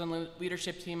clerk, so I was on the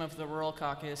leadership team of the Rural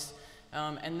Caucus.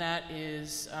 And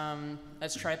that's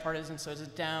tripartisan, so it's a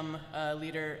Dem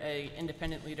leader, a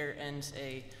independent leader, and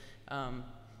a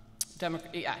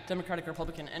Democratic,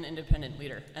 Republican, and independent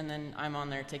leader. And then I'm on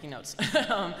there taking notes.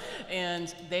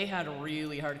 And they had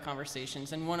really hard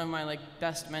conversations. And one of my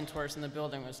best mentors in the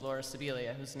building was Laura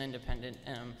Sibilia, who's an independent.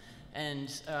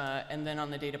 And then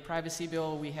on the data privacy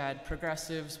bill, we had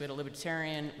progressives, we had a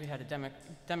libertarian, we had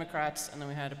Democrats, and then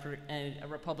we had a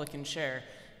Republican chair.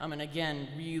 And again,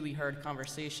 really hard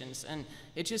conversations. And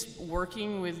it just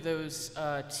working with those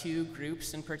two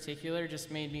groups in particular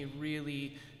just made me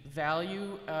really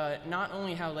value not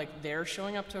only how they're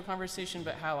showing up to a conversation,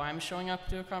 but how I'm showing up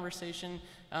to a conversation,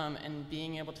 and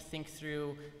being able to think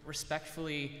through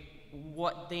respectfully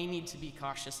what they need to be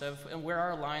cautious of and where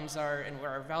our lines are and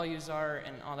where our values are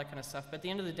and all that kind of stuff. But at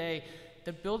the end of the day,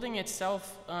 the building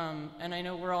itself, and I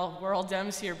know we're all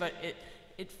Dems here, but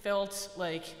it felt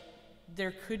like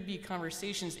there could be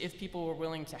conversations if people were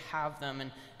willing to have them.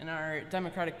 And in our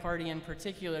Democratic Party in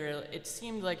particular, it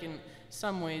seemed like in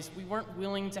some ways we weren't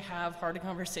willing to have hard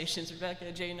conversations.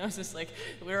 Rebecca Jay knows this,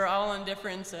 we were all on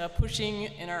different, pushing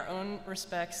in our own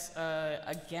respects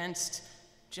against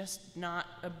just not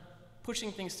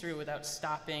pushing things through without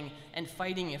stopping and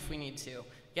fighting if we need to.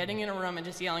 Getting in a room and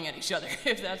just yelling at each other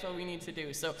if that's what we need to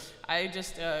do. So I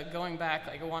just, going back,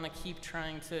 I want to keep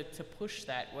trying to push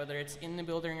that, whether it's in the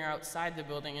building or outside the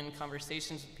building in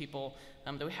conversations with people,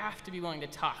 that we have to be willing to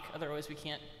talk, otherwise we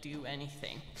can't do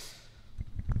anything.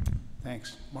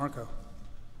 Thanks. Marco?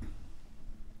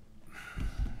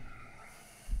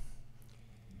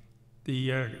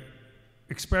 The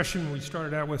expression we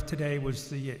started out with today was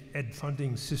the ed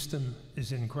funding system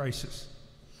is in crisis.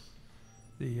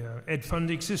 The ed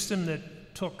funding system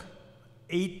that took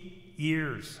 8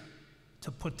 years to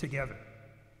put together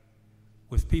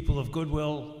with people of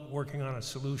goodwill working on a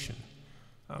solution.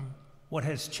 What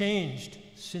has changed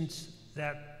since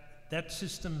that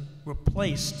system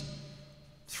replaced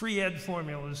 3 ed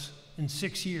formulas in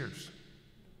 6 years,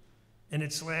 and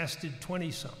it's lasted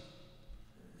 20-some.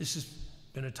 This has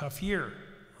been a tough year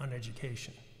on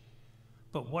education.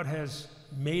 But what has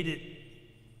made it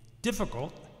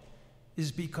difficult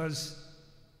is because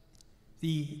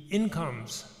the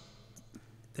incomes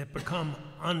that become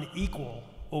unequal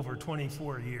over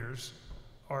 24 years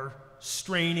are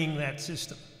straining that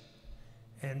system.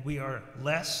 And we are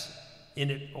less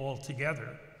in it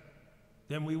altogether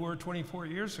than we were 24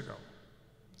 years ago.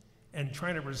 And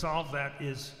trying to resolve that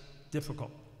is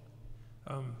difficult.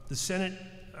 The Senate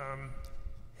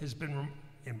has been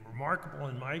remarkable,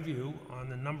 in my view, on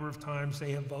the number of times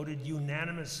they have voted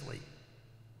unanimously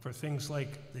for things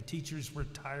like the teachers'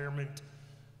 retirement,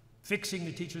 fixing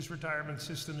the teachers' retirement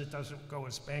system that doesn't go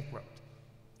us bankrupt.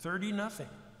 30-0.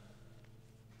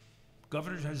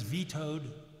 Governor has vetoed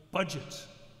budgets,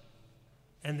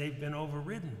 and they've been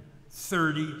overridden.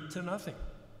 30-0.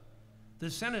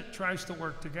 The Senate tries to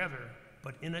work together,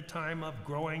 but in a time of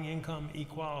growing income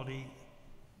equality,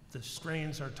 the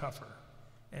strains are tougher.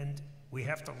 And we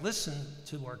have to listen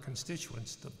to our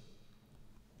constituents.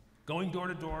 Going door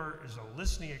to door is a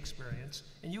listening experience,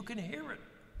 and you can hear it.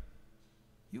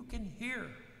 You can hear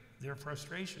their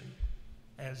frustration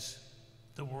as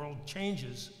the world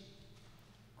changes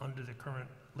under the current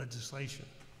legislation.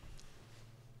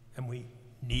 And we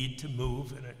need to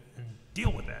move and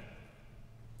deal with that.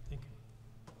 Thank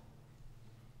you.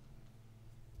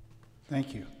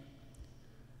 Thank you.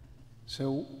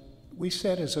 So we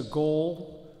set as a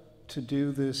goal to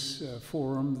do this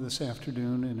forum this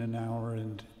afternoon in an hour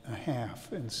and a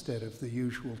half instead of the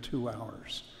usual 2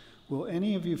 hours. Will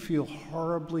any of you feel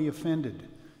horribly offended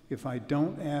if I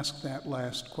don't ask that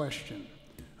last question?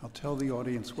 I'll tell the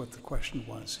audience what the question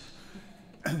was.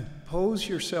 Pose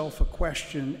yourself a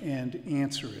question and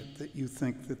answer it that you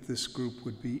think that this group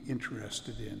would be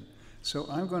interested in. So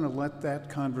I'm going to let that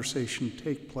conversation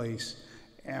take place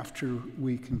after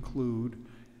we conclude,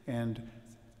 and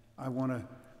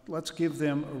let's give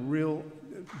them a real,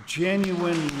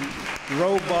 genuine,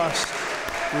 robust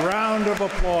round of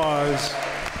applause.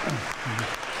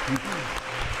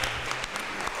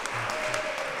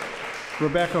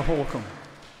 Rebecca Holcomb.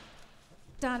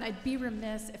 Don, I'd be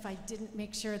remiss if I didn't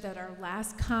make sure that our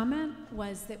last comment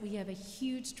was that we have a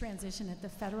huge transition at the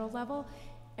federal level.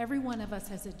 Every one of us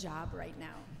has a job right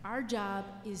now. Our job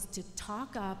is to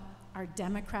talk up our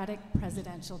Democratic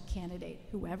presidential candidate,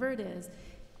 whoever it is.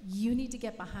 You need to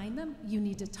get behind them. You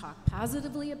need to talk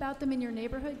positively about them in your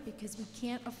neighborhood, because we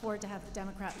can't afford to have the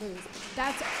Democrat lose.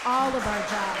 That's all of our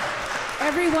job.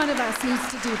 Every one of us needs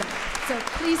to do that. So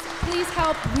please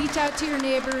help reach out to your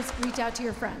neighbors, reach out to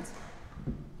your friends.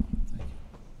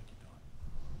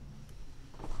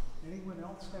 Anyone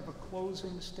else have a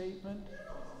closing statement?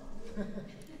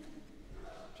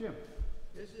 Jim.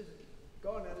 This is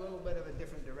going a little bit of a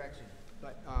different direction,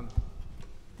 but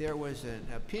there was an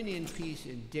opinion piece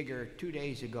in Digger 2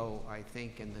 days ago, I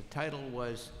think, and the title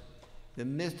was "The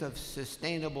Myth of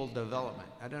Sustainable Development."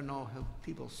 I don't know how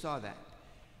people saw that.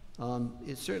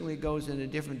 It certainly goes in a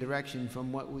different direction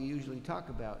from what we usually talk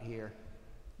about here.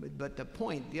 But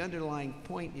the underlying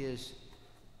point is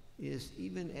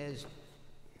even as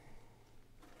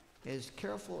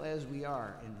careful as we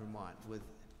are in Vermont with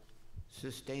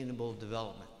sustainable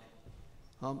development,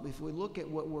 if we look at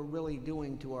what we're really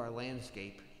doing to our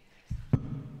landscape,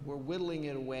 we're whittling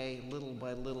it away little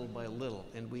by little by little,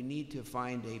 and we need to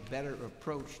find a better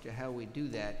approach to how we do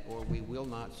that, or we will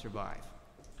not survive.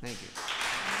 Thank you.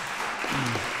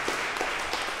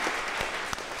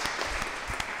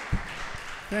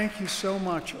 Thank you so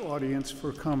much, audience,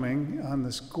 for coming on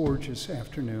this gorgeous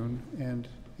afternoon and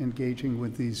engaging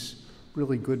with these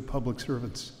really good public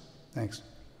servants. Thanks.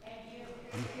 Thank you.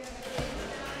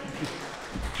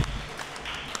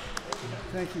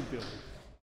 Thank you, Billy.